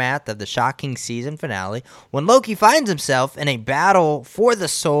aftermath of the shocking season finale when Loki finds himself in a battle for the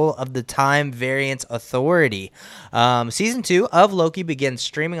soul of the Time Variance Authority. Season 2 of Loki begins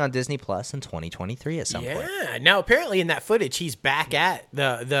streaming on Disney Plus in 2023 at some point. Yeah. Now, apparently in that footage, he's back at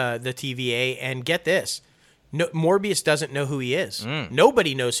the TVA, and get this. No, Morbius doesn't know who he is.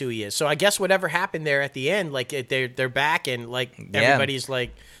 Nobody knows who he is. So I guess whatever happened there at the end, like they're back, and like everybody's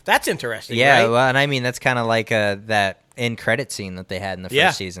like, that's interesting. Yeah, right? well, and I mean that's kind of like that end credit scene that they had in the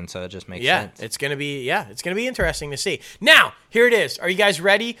first season, so it just makes sense. It's gonna be interesting to see. Now, here it is. Are you guys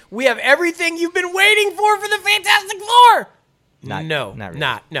ready? We have everything you've been waiting for the Fantastic Four. No.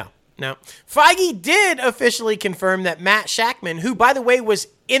 Feige did officially confirm that Matt Shakman, who, by the way, was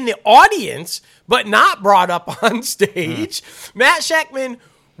in the audience but not brought up on stage, Matt Shakman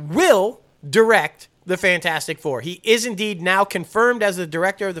will direct the Fantastic Four. He is indeed now confirmed as the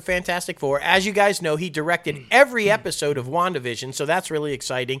director of the Fantastic Four. As you guys know, he directed every episode of WandaVision, so that's really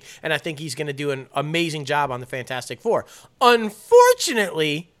exciting, and I think he's going to do an amazing job on the Fantastic Four.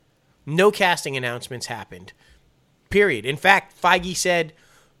 Unfortunately, no casting announcements happened. Period. In fact, Feige said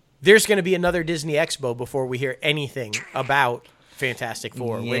there's going to be another Disney Expo before we hear anything about Fantastic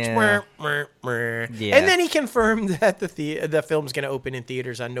Four, which and then he confirmed that the film's going to open in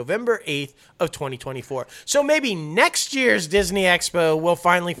theaters on November 8th of 2024. So maybe next year's Disney Expo we'll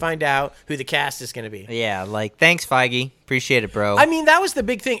finally find out who the cast is going to be. Yeah, like thanks Feige, appreciate it, bro. I mean, that was the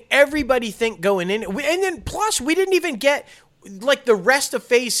big thing. Everybody think going in, and then plus we didn't even get like the rest of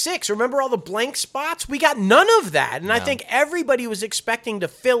Phase 6. Remember all the blank spots? We got none of that. And I think everybody was expecting to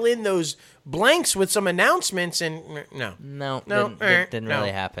fill in those blanks with some announcements, and no, didn't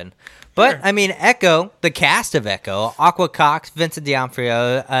really happen. But, I mean, Echo, the cast of Echo, Aqua Cox, Vincent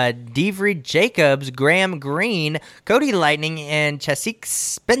D'Onofrio, DeVry Jacobs, Graham Greene, Cody Lightning, and Chasique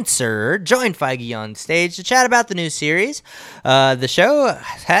Spencer joined Feige on stage to chat about the new series. The show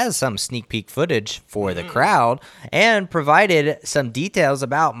has some sneak peek footage for the crowd and provided some details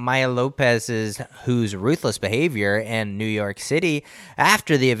about Maya Lopez's whose ruthless behavior in New York City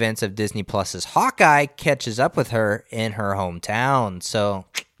after the events of Disney Plus's Hawkeye catches up with her in her hometown. So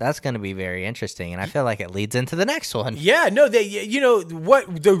that's going to be very interesting, and I feel like it leads into the next one. Yeah, no,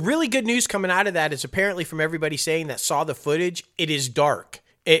 what the really good news coming out of that is apparently from everybody saying that saw the footage, it is dark.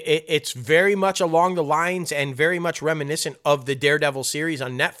 It's very much along the lines and very much reminiscent of the Daredevil series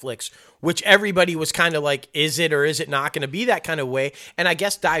on Netflix, which everybody was kind of like, is it or is it not going to be that kind of way? And I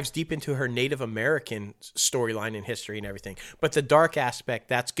guess dives deep into her Native American storyline and history and everything. But the dark aspect,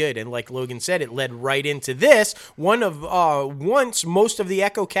 that's good. And like Logan said, it led right into this. Once most of the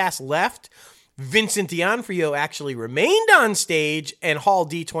Echo cast left, Vincent D'Onofrio actually remained on stage and Hall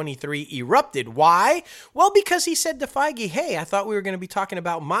D23 erupted. Why? Well, because he said to Feige, hey, I thought we were going to be talking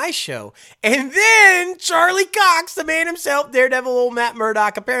about my show. And then Charlie Cox, the man himself, Daredevil old Matt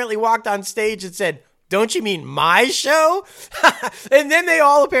Murdock, apparently walked on stage and said, don't you mean my show? And then they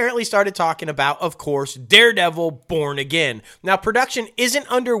all apparently started talking about, of course, Daredevil Born Again. Now, production isn't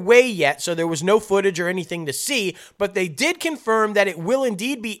underway yet, so there was no footage or anything to see, but they did confirm that it will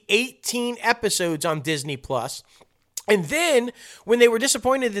indeed be 18 episodes on Disney+. And then, when they were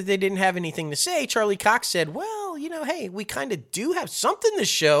disappointed that they didn't have anything to say, Charlie Cox said, well, hey, we kind of do have something to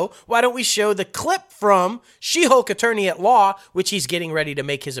show. Why don't we show the clip from She-Hulk Attorney at Law, which he's getting ready to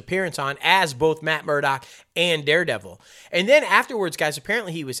make his appearance on as both Matt Murdock and Daredevil. And then afterwards, guys,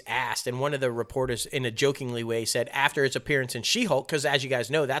 apparently he was asked, and one of the reporters in a jokingly way said, after his appearance in She-Hulk, because as you guys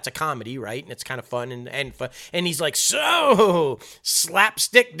know, that's a comedy, right? And it's kind of fun and fun. And he's like, so,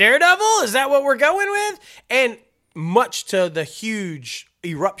 slapstick Daredevil? Is that what we're going with? And much to the huge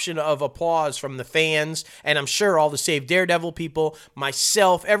eruption of applause from the fans, and I'm sure all the Save Daredevil people,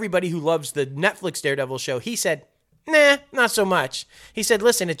 myself, everybody who loves the Netflix Daredevil show, he said, nah, not so much. He said,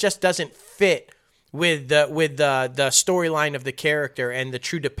 listen, it just doesn't fit with the storyline of the character and the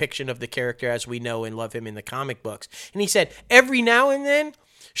true depiction of the character as we know and love him in the comic books. And he said, every now and then,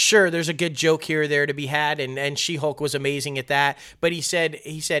 sure, there's a good joke here or there to be had, and She-Hulk was amazing at that. But he said,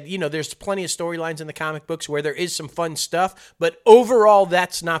 there's plenty of storylines in the comic books where there is some fun stuff, but overall,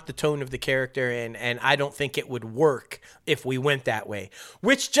 that's not the tone of the character, and I don't think it would work if we went that way.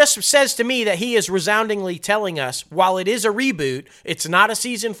 Which just says to me that he is resoundingly telling us, while it is a reboot, it's not a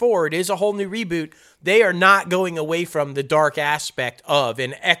season 4, it is a whole new reboot, they are not going away from the dark aspect of,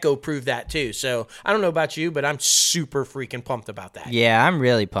 and Echo proved that too. So I don't know about you, but I'm super freaking pumped about that. Yeah, I'm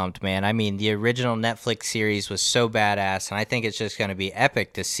really pumped, man. I mean, the original Netflix series was so badass, and I think it's just going to be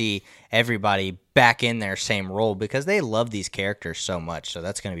epic to see everybody back in their same role because they love these characters so much. So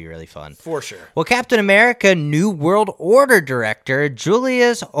that's going to be really fun. For sure. Well, Captain America New World Order director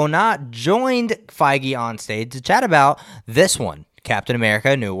Julius Onat joined Feige on stage to chat about this one. Captain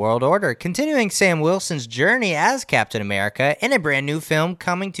America New World Order, continuing Sam Wilson's journey as Captain America in a brand new film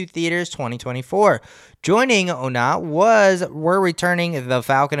coming to theaters 2024. Joining Onat were returning the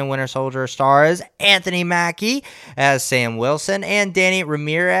Falcon and Winter Soldier stars Anthony Mackie as Sam Wilson and Danny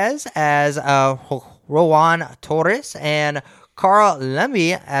Ramirez as Rowan Torres and Carl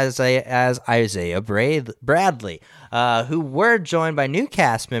Lemby as Isaiah Bradley, who were joined by new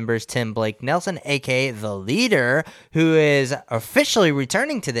cast members Tim Blake Nelson, a.k.a. The Leader, who is officially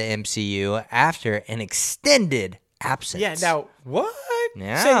returning to the MCU after an extended absence. Yeah, now, what?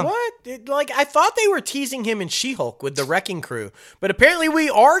 Yeah. Say what? I thought they were teasing him in She-Hulk with the Wrecking Crew, but apparently we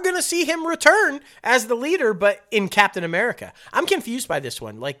are going to see him return as The Leader, but in Captain America. I'm confused by this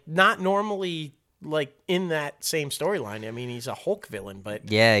one. Not normally in that same storyline. I mean, he's a Hulk villain,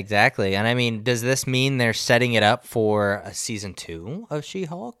 but yeah, exactly. And I mean, does this mean they're setting it up for a season 2 of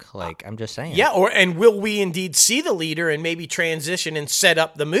She-Hulk? I'm just saying. Yeah, and will we indeed see The Leader and maybe transition and set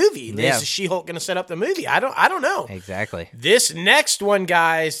up the movie? Yeah. Is She-Hulk going to set up the movie? I don't know. Exactly. This next one,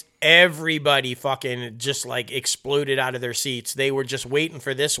 guys, everybody fucking just exploded out of their seats. They were just waiting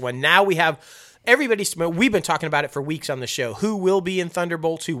for this one. Now we've been talking about it for weeks on the show. Who will be in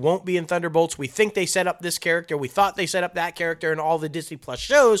Thunderbolts? Who won't be in Thunderbolts? We think they set up this character. We thought they set up that character in all the Disney Plus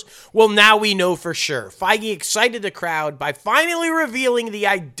shows. Well, now we know for sure. Feige excited the crowd by finally revealing the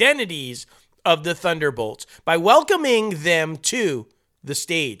identities of the Thunderbolts, by welcoming them to the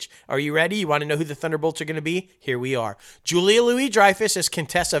stage. Are you ready? You want to know who the Thunderbolts are going to be? Here we are. Julia Louis-Dreyfus as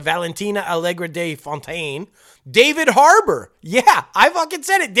Contessa Valentina Allegra de Fontaine. David Harbour. Yeah, I fucking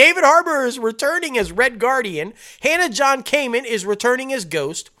said it. David Harbour is returning as Red Guardian. Hannah John Kamen is returning as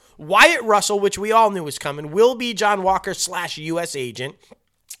Ghost. Wyatt Russell, which we all knew was coming, will be John Walker / U.S. agent.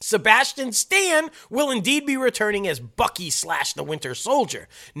 Sebastian Stan will indeed be returning as Bucky / the Winter Soldier.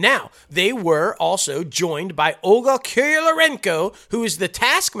 Now, they were also joined by Olga Kurylenko, who is the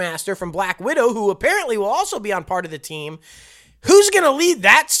Taskmaster from Black Widow, who apparently will also be on part of the team. Who's going to lead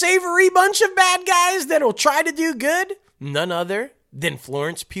that savory bunch of bad guys that'll try to do good? None other than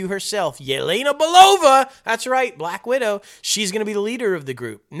Florence Pugh herself, Yelena Belova. That's right, Black Widow. She's going to be the leader of the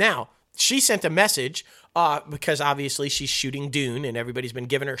group. Now, she sent a message because obviously she's shooting Dune and everybody's been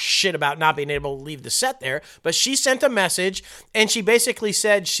giving her shit about not being able to leave the set there. But she sent a message and she basically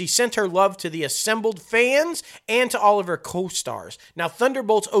said she sent her love to the assembled fans and to all of her co-stars. Now,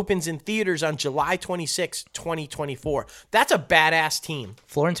 Thunderbolts opens in theaters on July 26, 2024. That's a badass team.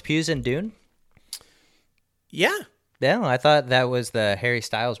 Florence Pugh's in Dune? Yeah. Yeah, I thought that was the Harry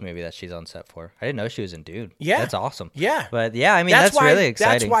Styles movie that she's on set for. I didn't know she was in Dune. Yeah. That's awesome. Yeah. But yeah, I mean, that's why, really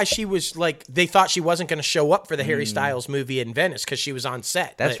exciting. That's why she was like, they thought she wasn't going to show up for the Harry Styles movie in Venice because she was on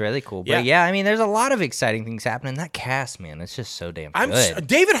set. That's really cool. But yeah, I mean, there's a lot of exciting things happening. That cast, man, it's just so damn good.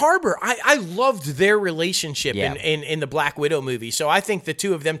 David Harbour, I loved their relationship in the Black Widow movie. So I think the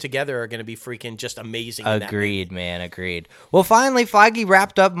two of them together are going to be freaking just amazing. Agreed, man. Agreed. Well, finally, Feige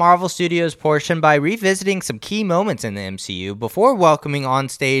wrapped up Marvel Studios' portion by revisiting some key moments in the MCU before welcoming on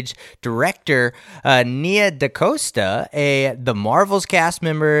stage director Nia DaCosta, the Marvel's cast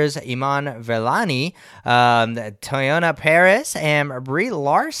members Iman Vellani, Teyonah Parris, and Brie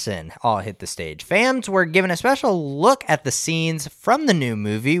Larson all hit the stage. Fans were given a special look at the scenes from the new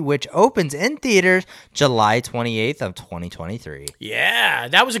movie, which opens in theaters July 28th of 2023. Yeah,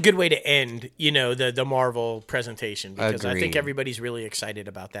 that was a good way to end, the Marvel presentation because Agreed. I think everybody's really excited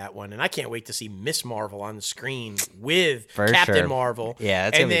about that one, and I can't wait to see Miss Marvel on the screen with Captain Marvel. Yeah,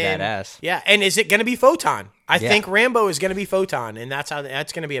 that's going to be badass. Yeah, and is it going to be Photon? I think Rambo is going to be Photon, and that's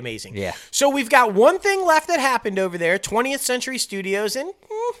going to be amazing. Yeah. So we've got one thing left that happened over there, 20th Century Studios, and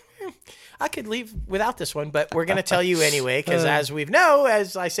I could leave without this one, but we're going to tell you anyway, because as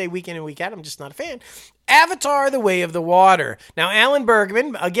I say week in and week out, I'm just not a fan. Avatar: The Way of the Water. Now, Alan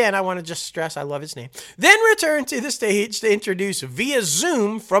Bergman, again, I want to just stress I love his name, then returned to the stage to introduce via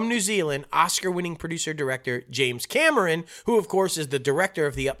Zoom from New Zealand Oscar-winning producer-director James Cameron, who, of course, is the director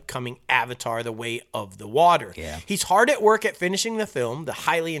of the upcoming Avatar: The Way of the Water. Yeah. He's hard at work at finishing the film, the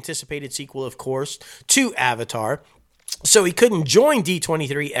highly anticipated sequel, of course, to Avatar, so he couldn't join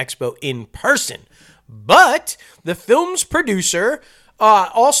D23 Expo in person. But the film's producer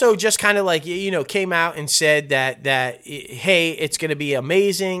also just kind of like, came out and said that hey, it's going to be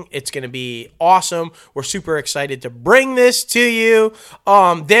amazing. It's going to be awesome. We're super excited to bring this to you.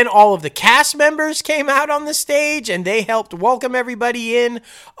 Then all of the cast members came out on the stage and they helped welcome everybody in.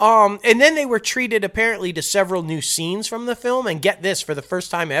 And then they were treated apparently to several new scenes from the film. And get this, for the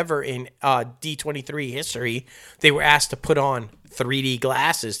first time ever in D23 history, they were asked to put on 3D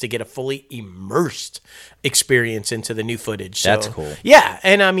glasses to get a fully immersed experience into the new footage. So, that's cool. Yeah,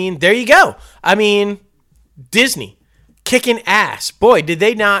 and I mean, there you go. I mean, Disney kicking ass. Boy, did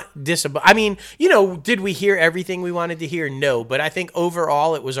they not disappoint. I mean, did we hear everything we wanted to hear? No, but I think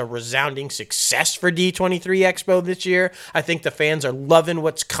overall it was a resounding success for D23 Expo this year. I think the fans are loving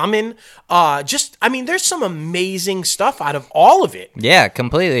what's coming. There's some amazing stuff out of all of it. Yeah,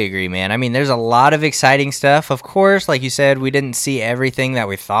 completely agree, man. I mean, there's a lot of exciting stuff. Of course, like you said, we didn't see everything that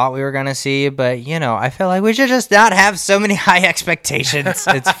we thought we were going to see, but, I feel like we should just not have so many high expectations.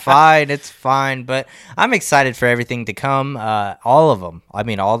 It's fine, but I'm excited for everything to come. All of them. I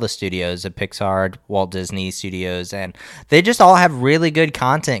mean, all the studios, the Pixar, Walt Disney Studios, and they just all have really good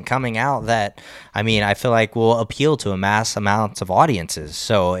content coming out that, I feel like will appeal to a mass amounts of audiences.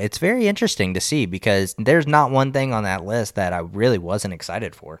 So it's very interesting to see because there's not one thing on that list that I really wasn't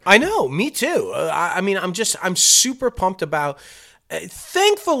excited for. I know, me too. I'm super pumped about,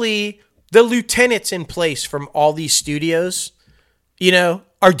 thankfully, the lieutenants in place from all these studios,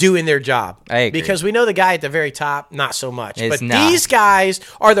 are doing their job. I agree. Because we know the guy at the very top, not so much. It's but not. These guys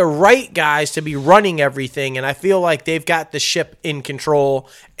are the right guys to be running everything, and I feel like they've got the ship in control,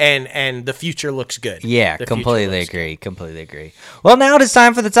 and the future looks good. Yeah, completely agree. Well, now it is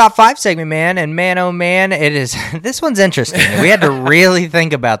time for the top 5 segment, man. And man, oh man, it is. This one's interesting. We had to really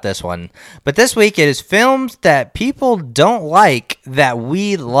think about this one. But this week it is films that people don't like that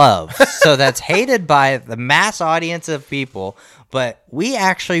we love. So that's hated by the mass audience of people, but we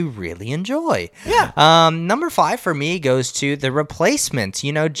actually really enjoy. Yeah. Number 5 for me goes to The Replacements.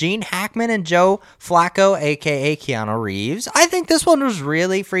 You know, Gene Hackman and Joe Flacco, aka Keanu Reeves. I think this one was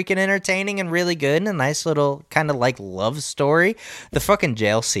really freaking entertaining and really good, and a nice little kind of like love story. The fucking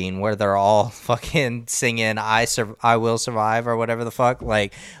jail scene where they're all fucking singing I Will Survive or whatever the fuck,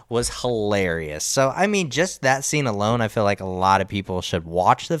 like, was hilarious. So I mean, just that scene alone, I feel like a lot of people should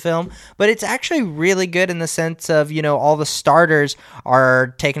watch the film. But it's actually really good in the sense of, you know, all the starters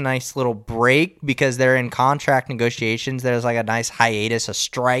are taking a nice little break because they're in contract negotiations. There's like a nice hiatus, a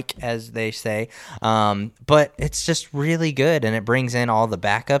strike, as they say. But it's just really good, and it brings in all the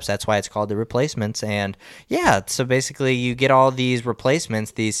backups. That's why it's called The Replacements. And yeah, so basically you get all these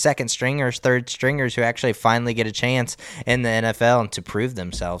replacements, these second stringers, third stringers who actually finally get a chance in the NFL and to prove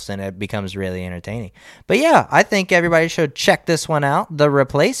themselves, and it becomes really entertaining. But yeah, I think everybody should check this one out, The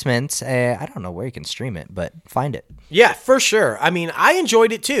Replacements. I don't know where you can stream it, but find it. Yeah, for sure. I mean, I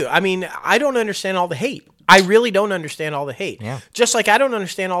enjoyed it too. I mean, I don't understand all the hate. I really don't understand all the hate. Yeah. Just like I don't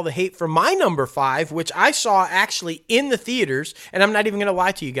understand all the hate for my number 5, which I saw actually in the theaters. And I'm not even going to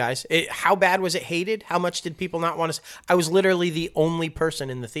lie to you guys. How bad was it hated? How much did people not want to? I was literally the only person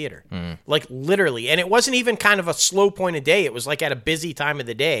in the theater. Like literally. And it wasn't even kind of a slow point of day. It was like at a busy time of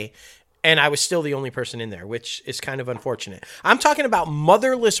the day. And I was still the only person in there, which is kind of unfortunate. I'm talking about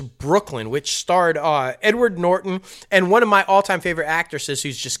Motherless Brooklyn, which starred Edward Norton and one of my all-time favorite actresses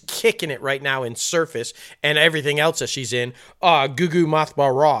who's just kicking it right now in Surface and everything else that she's in, Gugu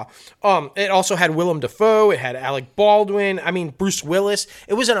Mbatha-Raw. It also had Willem Dafoe. It had Alec Baldwin. I mean, Bruce Willis.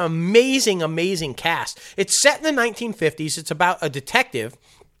 It was an amazing, amazing cast. It's set in the 1950s. It's about a detective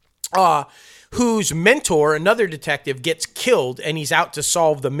whose mentor, another detective, gets killed, and he's out to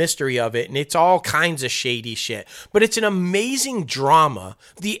solve the mystery of it, and it's all kinds of shady shit. But it's an amazing drama.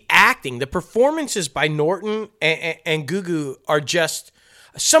 The acting, the performances by Norton and Gugu are just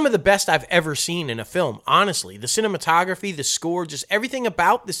some of the best I've ever seen in a film, honestly. The cinematography, the score, just everything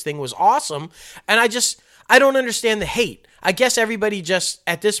about this thing was awesome, and I don't understand the hate. I guess everybody just,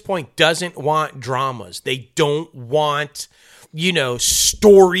 at this point, doesn't want dramas. They don't want, you know,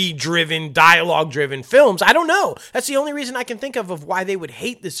 story-driven, dialogue-driven films. I don't know. That's the only reason I can think of why they would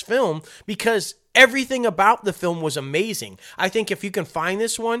hate this film, because everything about the film was amazing. I think if you can find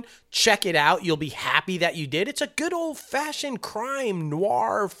this one, check it out. You'll be happy that you did. It's a good old-fashioned crime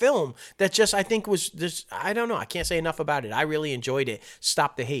noir film that just, I think, was this. I don't know. I can't say enough about it. I really enjoyed it.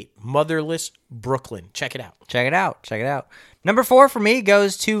 Stop the hate. Motherless Brooklyn. Check it out. Check it out. Check it out. Number 4 for me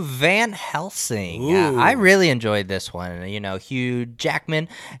goes to Van Helsing. I really enjoyed this one. You know, Hugh Jackman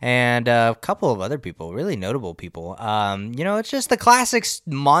and a couple of other people, really notable people. You know, it's just the classic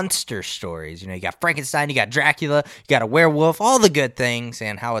monster stories. You know, you got Frankenstein, you got Dracula, you got a werewolf, all the good things,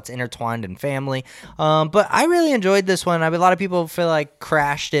 and how it's intertwined in family. But I really enjoyed this one. I mean, a lot of people feel like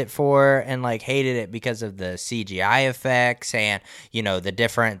crashed it for and like hated it because of the CGI effects and, you know, the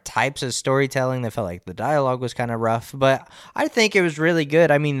different types of storytelling. They felt like the dialogue was kind of rough, but I think it was really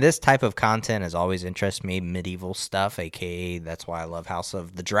good. I mean, this type of content has always interested me, medieval stuff, aka that's why I love House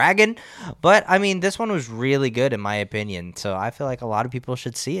of the Dragon. But I mean, this one was really good in my opinion, so I feel like a lot of people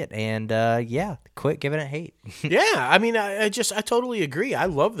should see it. And yeah, quit giving it hate. Yeah, I mean, I totally agree. I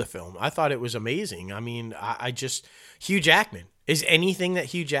love the film. I thought it was amazing. I mean, Hugh Jackman. Is anything that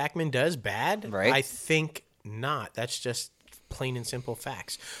Hugh Jackman does bad? Right. I think not. That's just plain and simple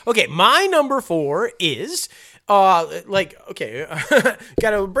facts. Okay, my number 4 is gotta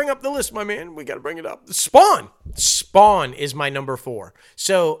bring up the list, my man. We gotta bring it up. Spawn is my number 4.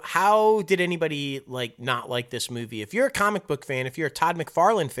 So how did anybody not like this movie? If you're a comic book fan, if you're a Todd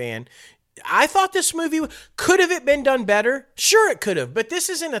McFarlane fan, I thought this movie could have it been done better. Sure, it could have, but this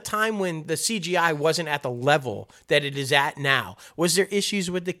isn't a time when the CGI wasn't at the level that it is at now. Was there issues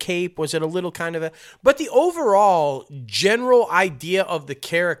with the cape? Was it a little but the overall general idea of the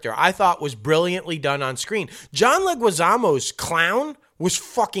character I thought was brilliantly done on screen. John Leguizamo's clown was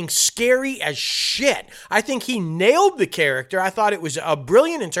fucking scary as shit. I think he nailed the character. I thought it was a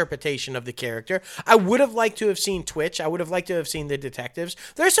brilliant interpretation of the character. I would have liked to have seen Twitch. I would have liked to have seen the detectives.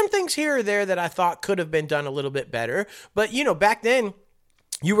 There's some things here or there that I thought could have been done a little bit better. But, you know, back then,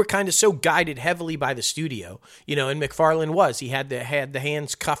 you were kind of so guided heavily by the studio, you know, and McFarlane was. He had the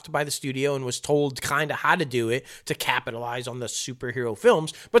hands cuffed by the studio and was told kind of how to do it to capitalize on the superhero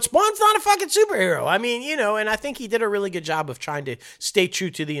films. But Spawn's not a fucking superhero. I mean, you know, and I think he did a really good job of trying to stay true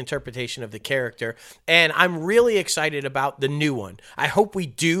to the interpretation of the character. And I'm really excited about the new one. I hope we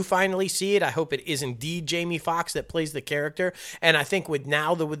do finally see it. I hope it is indeed Jamie Foxx that plays the character. And I think with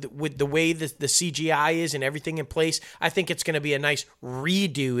the way the CGI is and everything in place, I think it's going to be a nice read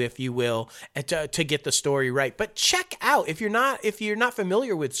redo, if you will, to get the story right. But check out, if you're not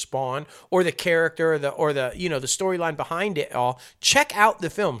familiar with Spawn or the character or the the storyline behind it all, check out the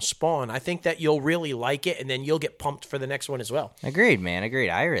film Spawn. I think that you'll really like it, and then you'll get pumped for the next one as well. Agreed, man. Agreed.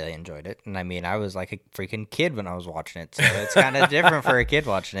 I really enjoyed it. And I mean, I was like a freaking kid when I was watching it. So it's kind of different for a kid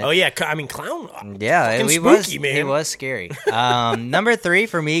watching it. Oh, yeah. I mean, Clown. Yeah, Fucking it spooky, man. It was scary. Number 3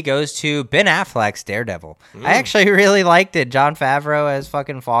 for me goes to Ben Affleck's Daredevil. I actually really liked it. Jon Favreau as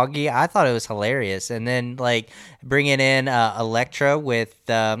fucking Foggy. I thought it was hilarious. And then, like, bringing in Elektra with,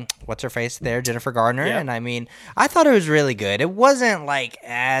 what's her face there? Jennifer Garner. Yeah. And I mean, I thought it was really good. It wasn't like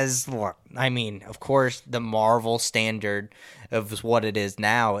of course, the Marvel standard of what it is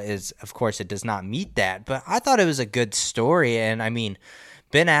now is, of course, it does not meet that. But I thought it was a good story. And I mean,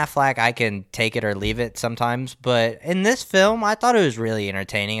 Ben Affleck, I can take it or leave it sometimes, but in this film, I thought it was really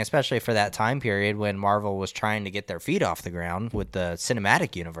entertaining, especially for that time period when Marvel was trying to get their feet off the ground with the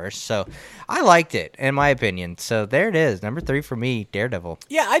cinematic universe. So I liked it, in my opinion. So there it is. Number 3 for me, Daredevil.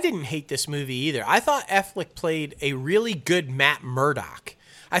 Yeah, I didn't hate this movie either. I thought Affleck played a really good Matt Murdock.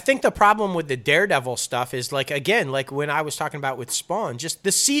 I think the problem with the Daredevil stuff is, like, again, like when I was talking about with Spawn, just the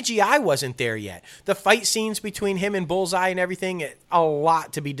CGI wasn't there yet. The fight scenes between him and Bullseye and everything, a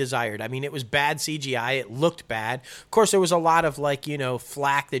lot to be desired. I mean, it was bad CGI. It looked bad. Of course, there was a lot of, like,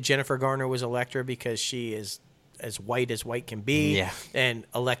 flack that Jennifer Garner was Elektra because she is as white can be, yeah, and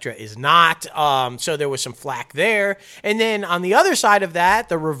Elektra is not. So there was some flack there. And then on the other side of that,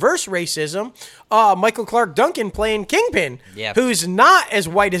 the reverse racism, Michael Clark Duncan playing Kingpin, yep, who's not as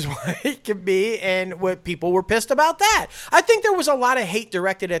white can be, and what people were pissed about that. I think there was a lot of hate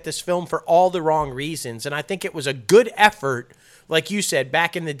directed at this film for all the wrong reasons, and I think it was a good effort. Like you said,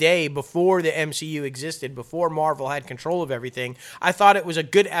 back in the day, before the MCU existed, before Marvel had control of everything, I thought it was a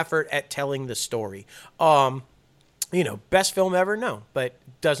good effort at telling the story. Best film ever? No, but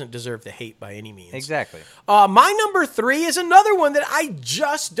doesn't deserve the hate by any means. Exactly. My number 3 is another one that I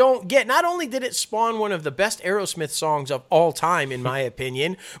just don't get. Not only did it spawn one of the best Aerosmith songs of all time, in my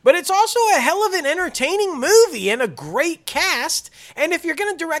opinion, but it's also a hell of an entertaining movie and a great cast. And if you're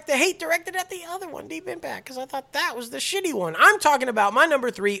going to direct the hate, direct it at the other one, Deep Impact, because I thought that was the shitty one. I'm talking about my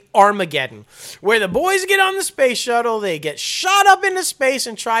number 3, Armageddon, where the boys get on the space shuttle, they get shot up into space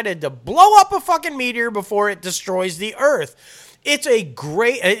and try to blow up a fucking meteor before it destroys the Earth. It's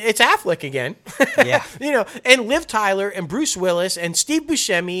Affleck again. Yeah. And Liv Tyler and Bruce Willis and Steve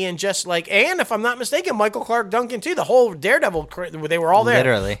Buscemi and and if I'm not mistaken, Michael Clark Duncan too. The whole Daredevil, they were all there.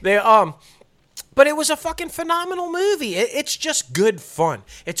 Literally. But it was a fucking phenomenal movie. It's just good fun.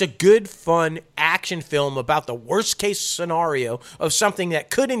 It's a good, fun action film about the worst case scenario of something that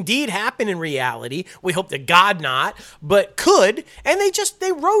could indeed happen in reality. We hope to God not, but could. And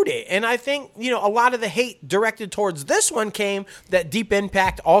they wrote it. And I think, a lot of the hate directed towards this one came that Deep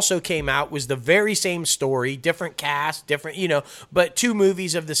Impact also came out, was the very same story, different cast, different, but 2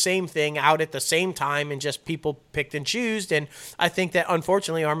 movies of the same thing out at the same time, and just people picked and chose. And I think that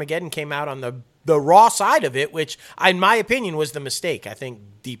unfortunately Armageddon came out on the raw side of it, which in my opinion was the mistake. I think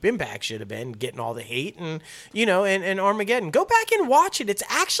Deep Impact should have been getting all the hate, and and Armageddon. Go back and watch it. It's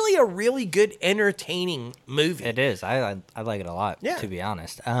actually a really good, entertaining movie. It is. I like it a lot, yeah, to be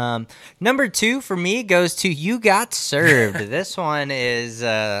honest. Number 2 for me goes to You Got Served. This one is,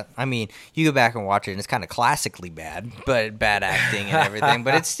 you go back and watch it, and it's kind of classically bad, but bad acting and everything.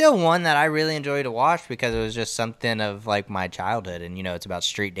 But it's still one that I really enjoy to watch because it was just something of like my childhood, and it's about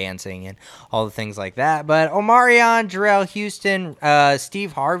street dancing and all the things like that. But Omarion, Jarrell Houston,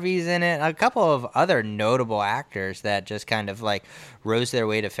 Steve Harvey's in it, a couple of other notable actors that just kind of like rose their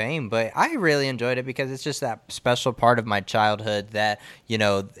way to fame. But I really enjoyed it because it's just that special part of my childhood that,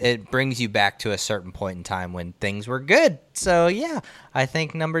 it brings you back to a certain point in time when things were good. So yeah, I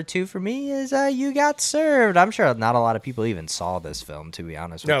think number 2 for me is You Got Served. I'm sure not a lot of people even saw this film, to be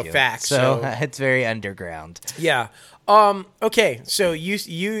honest with you. No, facts. So it's very underground. Yeah. Okay, so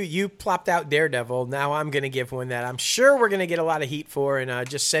you plopped out Daredevil. Now I'm going to give one that I'm sure we're going to get a lot of heat for, and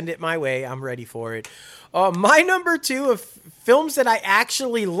just send it my way. I'm ready for it. My number 2 of films that I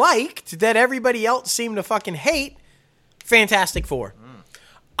actually liked that everybody else seemed to fucking hate, Fantastic Four.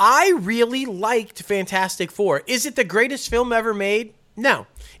 I really liked Fantastic Four. Is it the greatest film ever made? No.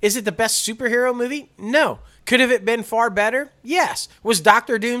 Is it the best superhero movie? No. Could have it been far better? Yes. Was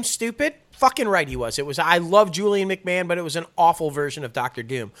Doctor Doom stupid? Fucking right he was. I love Julian McMahon, but it was an awful version of Doctor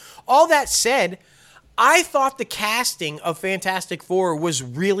Doom. All that said, I thought the casting of Fantastic Four was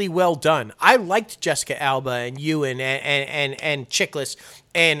really well done. I liked Jessica Alba and Ewan and Chiklis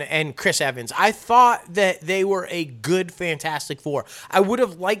and Chris Evans. I thought that they were a good Fantastic Four. I would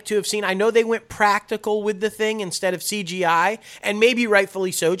have liked to have seen, I know they went practical with the thing instead of CGI, and maybe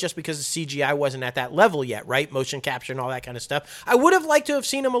rightfully so, just because the CGI wasn't at that level yet, right? Motion capture and all that kind of stuff. I would have liked to have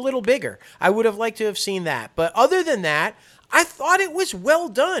seen them a little bigger. I would have liked to have seen that. But other than that, I thought it was well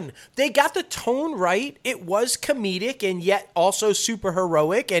done. They got the tone right. It was comedic and yet also super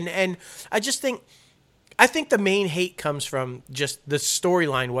heroic. And I just think, I think the main hate comes from just the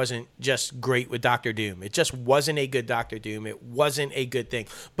storyline wasn't just great with Doctor Doom. It just wasn't a good Doctor Doom. It wasn't a good thing.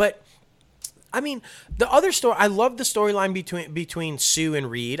 But I mean, the other story, I love the storyline between Sue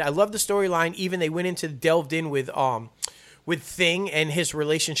and Reed. I love the storyline. Even they delved in with Thing and his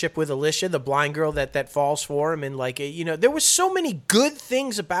relationship with Alicia, the blind girl that falls for him. And like, you know, there was so many good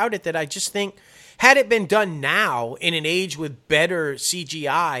things about it that I just think had it been done now in an age with better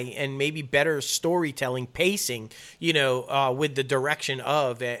CGI and maybe better storytelling pacing, you know, with the direction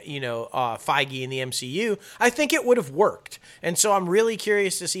of, Feige in the MCU, I think it would have worked. And so I'm really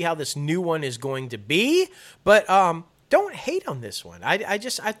curious to see how this new one is going to be. But, don't hate on this one. I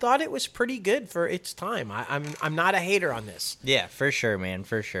thought it was pretty good for its time. I'm not a hater on this. Yeah, for sure, man,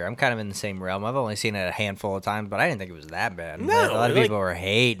 for sure. I'm kind of in the same realm. I've only seen it a handful of times, but I didn't think it was that bad. No, but a lot of people were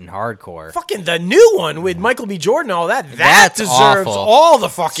hating hardcore. Fucking the new one with Michael B. Jordan, all that. That That's deserves awful. all the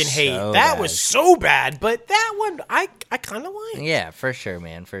fucking hate. So That bad. was so bad, but that one I kind of like. Yeah, for sure,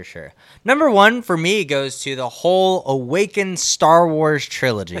 man, for sure. Number one for me goes to the whole Awakened Star Wars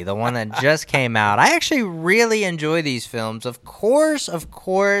trilogy, the one that just came out. I actually really enjoy these films. Of course,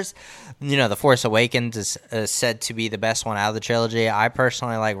 you know, The Force Awakens is said to be the best one out of the trilogy. I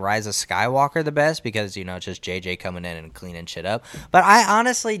personally like Rise of Skywalker the best because, you know, it's just JJ coming in and cleaning shit up. But I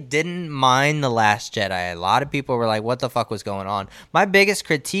honestly didn't mind The Last Jedi. A lot of people were like, what the fuck was going on? My biggest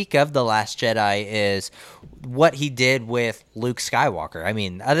critique of The Last Jedi is what he did with Luke Skywalker. I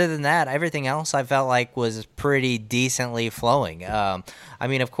mean, other than that, everything else I felt like was pretty decently flowing. I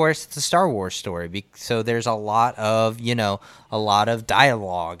mean, of course, it's a Star Wars story, so there's a lot of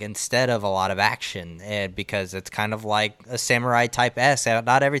dialogue instead of a lot of action, and because it's kind of like a samurai type esque.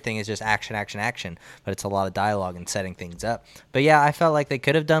 Not everything is just action, but it's a lot of dialogue and setting things up. But yeah, I felt like they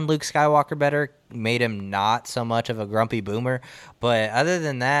could have done Luke Skywalker better, made him not so much of a grumpy boomer. But other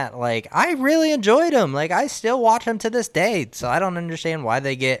than that, like, I really enjoyed him. Like, I still watch him to this day, so I don't understand why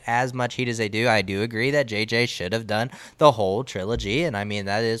they get as much heat as they do. I do agree that JJ should have done the whole trilogy, and I mean,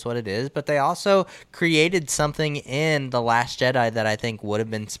 that is what it is. But they also created something in The Last Jedi that I think would have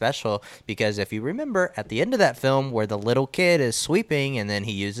been special, because if you remember, at the end of that film where the little kid is sweeping and then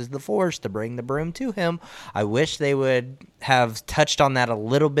he uses the Force to bring the broom to him, I wish they would have touched on that a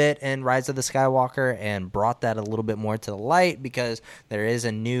little bit in Rise of the Skywalker and brought that a little bit more to the light, because there is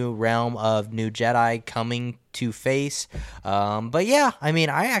a new realm of new Jedi coming to face. But yeah, I mean,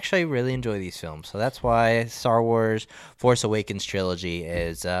 I actually really enjoy these films, so that's why Star Wars Force Awakens trilogy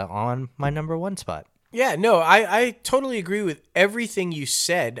is on my number one spot. Yeah, no, I totally agree with everything you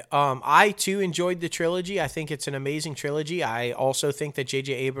said. I, too, enjoyed the trilogy. I think it's an amazing trilogy. I also think that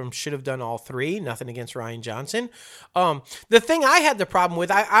J.J. Abrams should have done all three. Nothing against Rian Johnson. The thing I had the problem with,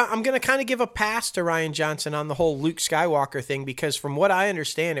 I'm going to kind of give a pass to Rian Johnson on the whole Luke Skywalker thing, because from what I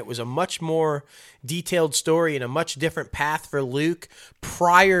understand, it was a much more detailed story and a much different path for Luke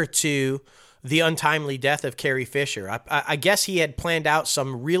prior to the untimely death of Carrie Fisher. I guess he had planned out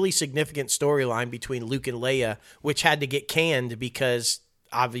some really significant storyline between Luke and Leia, which had to get canned because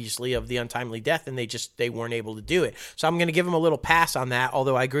obviously of the untimely death, and they weren't able to do it. So I'm going to give him a little pass on that,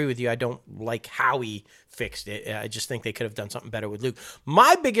 although I agree with you. I don't like how he fixed it. I just think they could have done something better with Luke.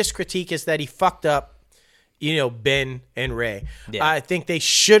 My biggest critique is that he fucked up, you know, Ben and Rey. Yeah. I think they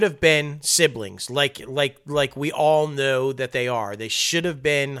should have been siblings, like we all know that they are. They should have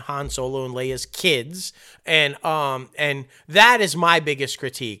been Han Solo and Leia's kids, and that is my biggest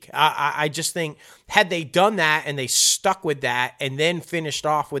critique. I just think had they done that and they stuck with that, and then finished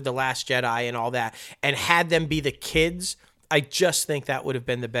off with The Last Jedi and all that, and had them be the kids, I just think that would have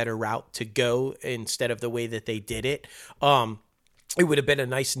been the better route to go instead of the way that they did it. It would have been a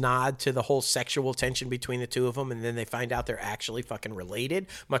nice nod to the whole sexual tension between the two of them, and then they find out they're actually fucking related,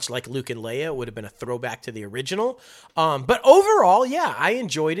 much like Luke and Leia. It would have been a throwback to the original. But overall, yeah, I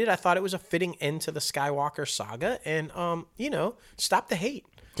enjoyed it. I thought it was a fitting end to the Skywalker saga, and, stop the hate.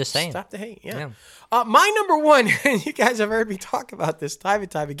 Just saying. Stop the hate. Yeah. My number one, and you guys have heard me talk about this time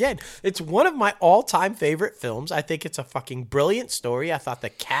and time again. It's one of my all-time favorite films. I think it's a fucking brilliant story. I thought the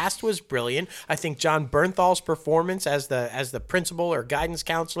cast was brilliant. I think John Bernthal's performance as the principal or guidance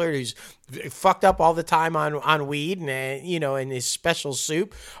counselor who's fucked up all the time on weed and and his special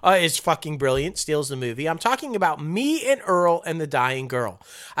soup is fucking brilliant. Steals the movie. I'm talking about Me and Earl and the Dying Girl.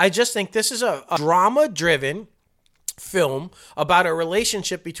 I just think this is a drama-driven film about a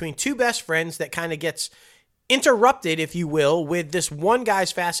relationship between two best friends that kind of gets interrupted, if you will, with this one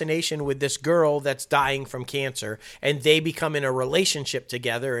guy's fascination with this girl that's dying from cancer, and they become in a relationship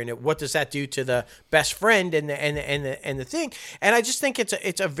together. And what does that do to the best friend and the thing? And I just think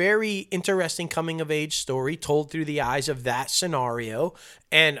it's a very interesting coming of age story told through the eyes of that scenario.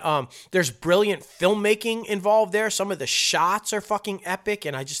 And there's brilliant filmmaking involved there. Some of the shots are fucking epic,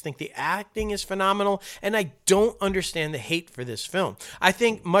 and I just think the acting is phenomenal. And I don't understand the hate for this film. I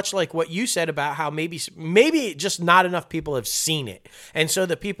think much like what you said about how maybe just not enough people have seen it. And so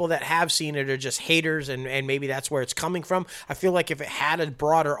the people that have seen it are just haters, and maybe that's where it's coming from. I feel like if it had a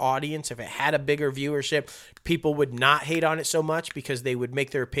broader audience, if it had a bigger viewership, people would not hate on it so much because they would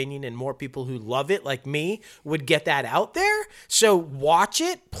make their opinion, and more people who love it, like me, would get that out there. So watch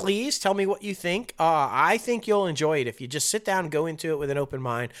it, please. Tell me what you think. I think you'll enjoy it. If you just sit down and go into it with an open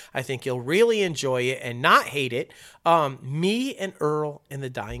mind, I think you'll really enjoy it and not hate it. Me and Earl and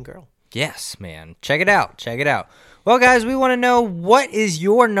the Dying Girl. Yes, man. Check it out. Check it out. Well, guys, we want to know, what is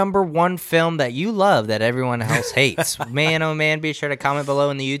your number one film that you love that everyone else hates? Man, oh man, be sure to comment below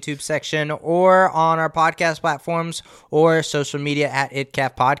in the YouTube section or on our podcast platforms or social media at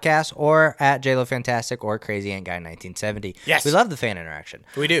ItCaf Podcast or at JLo Fantastic or Crazy Ant Guy 1970. Yes. We love the fan interaction.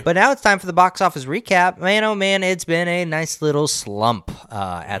 We do. But now it's time for the box office recap. Man, oh man, it's been a nice little slump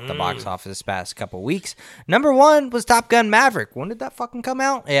at the box office this past couple weeks. Number one was Top Gun Maverick. When did that fucking come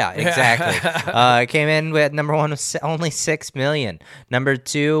out? Yeah, exactly. It came in with number one was only $6 million. Number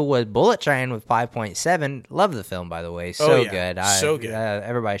two was Bullet Train with 5.7. Love the film, by the way. So good. So good.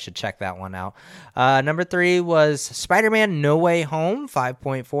 Everybody should check that one out. Number three was Spider-Man No Way Home,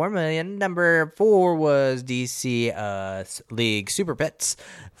 5.4 million. Number four was DC League Super Pets,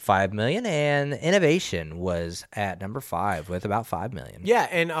 5 million, and Innovation was at number 5 with about 5 million. Yeah,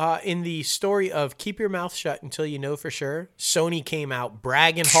 and in the story of Keep Your Mouth Shut Until You Know For Sure, Sony came out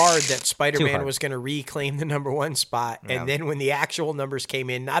bragging hard that Spider-Man was going to reclaim the number one spot, and then when the actual numbers came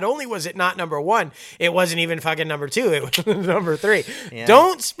in, not only was it not number one, it wasn't even fucking number two, it was number 3. Yeah.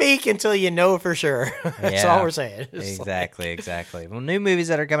 Don't speak until you know for sure. That's all we're saying. Exactly. Well, new movies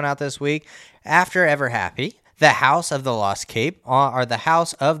that are coming out this week: After Ever Happy, The House of the Lost Cape, or The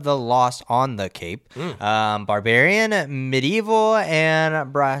House of the Lost on the Cape, Barbarian, Medieval,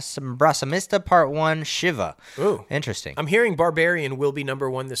 and Brasamista Part 1, Shiva. Ooh. Interesting. I'm hearing Barbarian will be number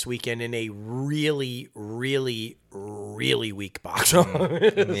one this weekend in a really, really, really weak box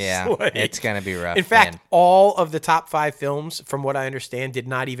office. Yeah, it's going to be rough. In fact, all of the top 5 films, from what I understand, did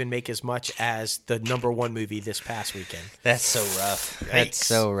not even make as much as the number one movie this past weekend. That's so rough. That's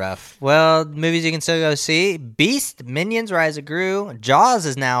so rough. Well, movies you can still go see: Beast, Minions, Rise of Gru. Jaws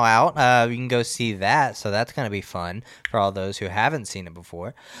is now out. You can go see that, so that's going to be fun for all those who haven't seen it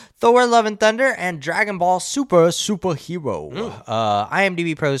before. Thor, Love and Thunder, and Dragon Ball Superhero.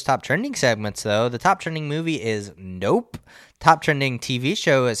 IMDb Pro's top trending segments, though. The top trending movie is Nope. Top trending TV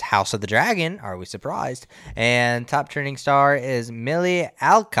show is House of the Dragon. Are we surprised? And top trending star is Millie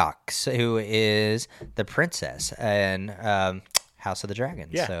Alcock, who is the princess and House of the Dragon.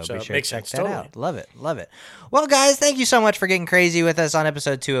 Yeah, so be sure makes to check sense, that totally. out. Love it. Well, guys, thank you so much for getting crazy with us on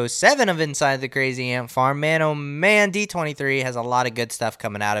episode 207 of Inside the Crazy Ant Farm. Man, oh man, D23 has a lot of good stuff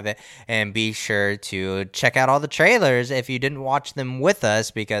coming out of it. And be sure to check out all the trailers if you didn't watch them with us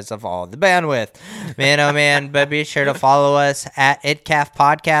because of all the bandwidth. Man, oh man, but be sure to follow us at ItCaf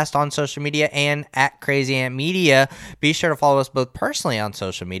Podcast on social media and at Crazy Ant Media. Be sure to follow us both personally on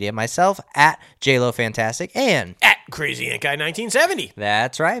social media. Myself at JLo Fantastic and at Crazy Ant Guy 1970.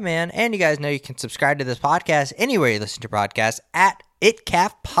 That's right, man. And you guys know you can subscribe to this podcast anywhere you listen to podcasts at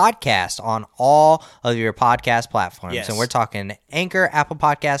ItCaf Podcast on all of your podcast platforms. Yes. And we're talking Anchor, Apple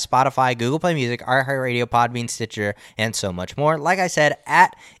Podcasts, Spotify, Google Play Music, iHeartRadio, Podbean, Stitcher, and so much more. Like I said,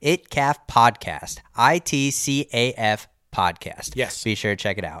 at ItCaf Podcast, ItCaf podcast. Yes. Be sure to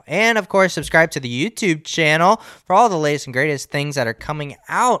check it out. And, of course, subscribe to the YouTube channel for all the latest and greatest things that are coming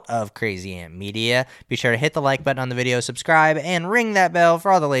out of Crazy Ant Media. Be sure to hit the like button on the video, subscribe, and ring that bell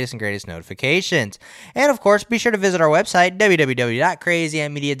for all the latest and greatest notifications. And, of course, be sure to visit our website,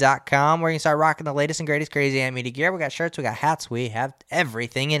 www.crazyantmedia.com, where you can start rocking the latest and greatest Crazy Ant Media gear. We got shirts, we got hats, we have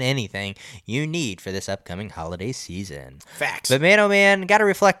everything and anything you need for this upcoming holiday season. Facts. But, man, oh, man, got to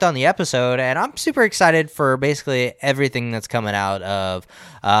reflect on the episode, and I'm super excited for basically everything that's coming out of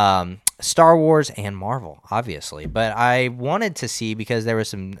Star Wars and Marvel, obviously. But I wanted to see, because there was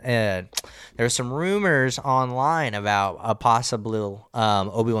some rumors online about a possible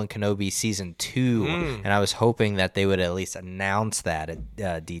Obi-Wan Kenobi Season 2, and I was hoping that they would at least announce that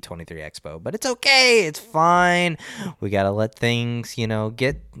at D23 Expo. But it's okay. It's fine. We got to let things,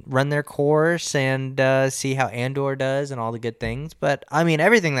 run their course and see how Andor does and all the good things. But, I mean,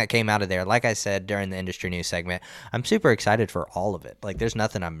 everything that came out of there, like I said during the industry news segment, I'm super excited for all of it. Like, there's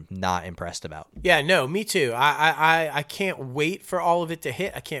nothing I'm not impressed about. Yeah, no, me too. I can't wait for all of it to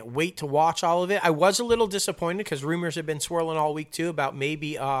hit. I can't wait to watch all of it. I was a little disappointed because rumors have been swirling all week too about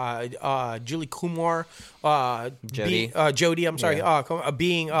maybe Julie Kumar, Jodie,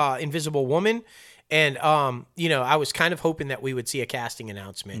 being Invisible Woman. And, I was kind of hoping that we would see a casting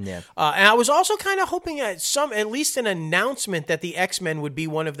announcement. Yeah. And I was also kind of hoping at least an announcement that the X-Men would be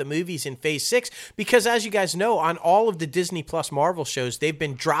one of the movies in Phase 6. Because as you guys know, on all of the Disney Plus Marvel shows, they've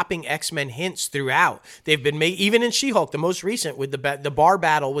been dropping X-Men hints throughout. They've been even in She-Hulk, the most recent, with the bar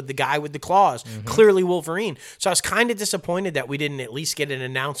battle with the guy with the claws, clearly Wolverine. So I was kind of disappointed that we didn't at least get an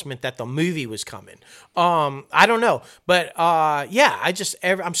announcement that the movie was coming. I don't know. But,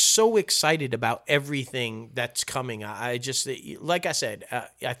 I'm so excited about everything that's coming. I just, like I said,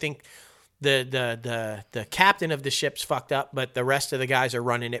 I think the captain of the ship's fucked up, but the rest of the guys are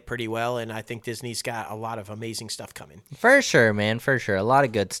running it pretty well, and I think Disney's got a lot of amazing stuff coming. For sure, man, for sure. A lot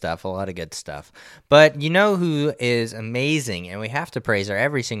of good stuff, But you know who is amazing, and we have to praise her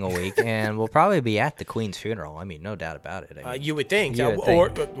every single week, and we'll probably be at the Queen's funeral. I mean, no doubt about it. You would think.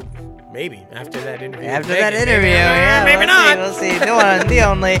 Or maybe after that interview. Maybe not. We'll see. The one, the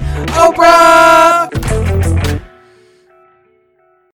only Oprah!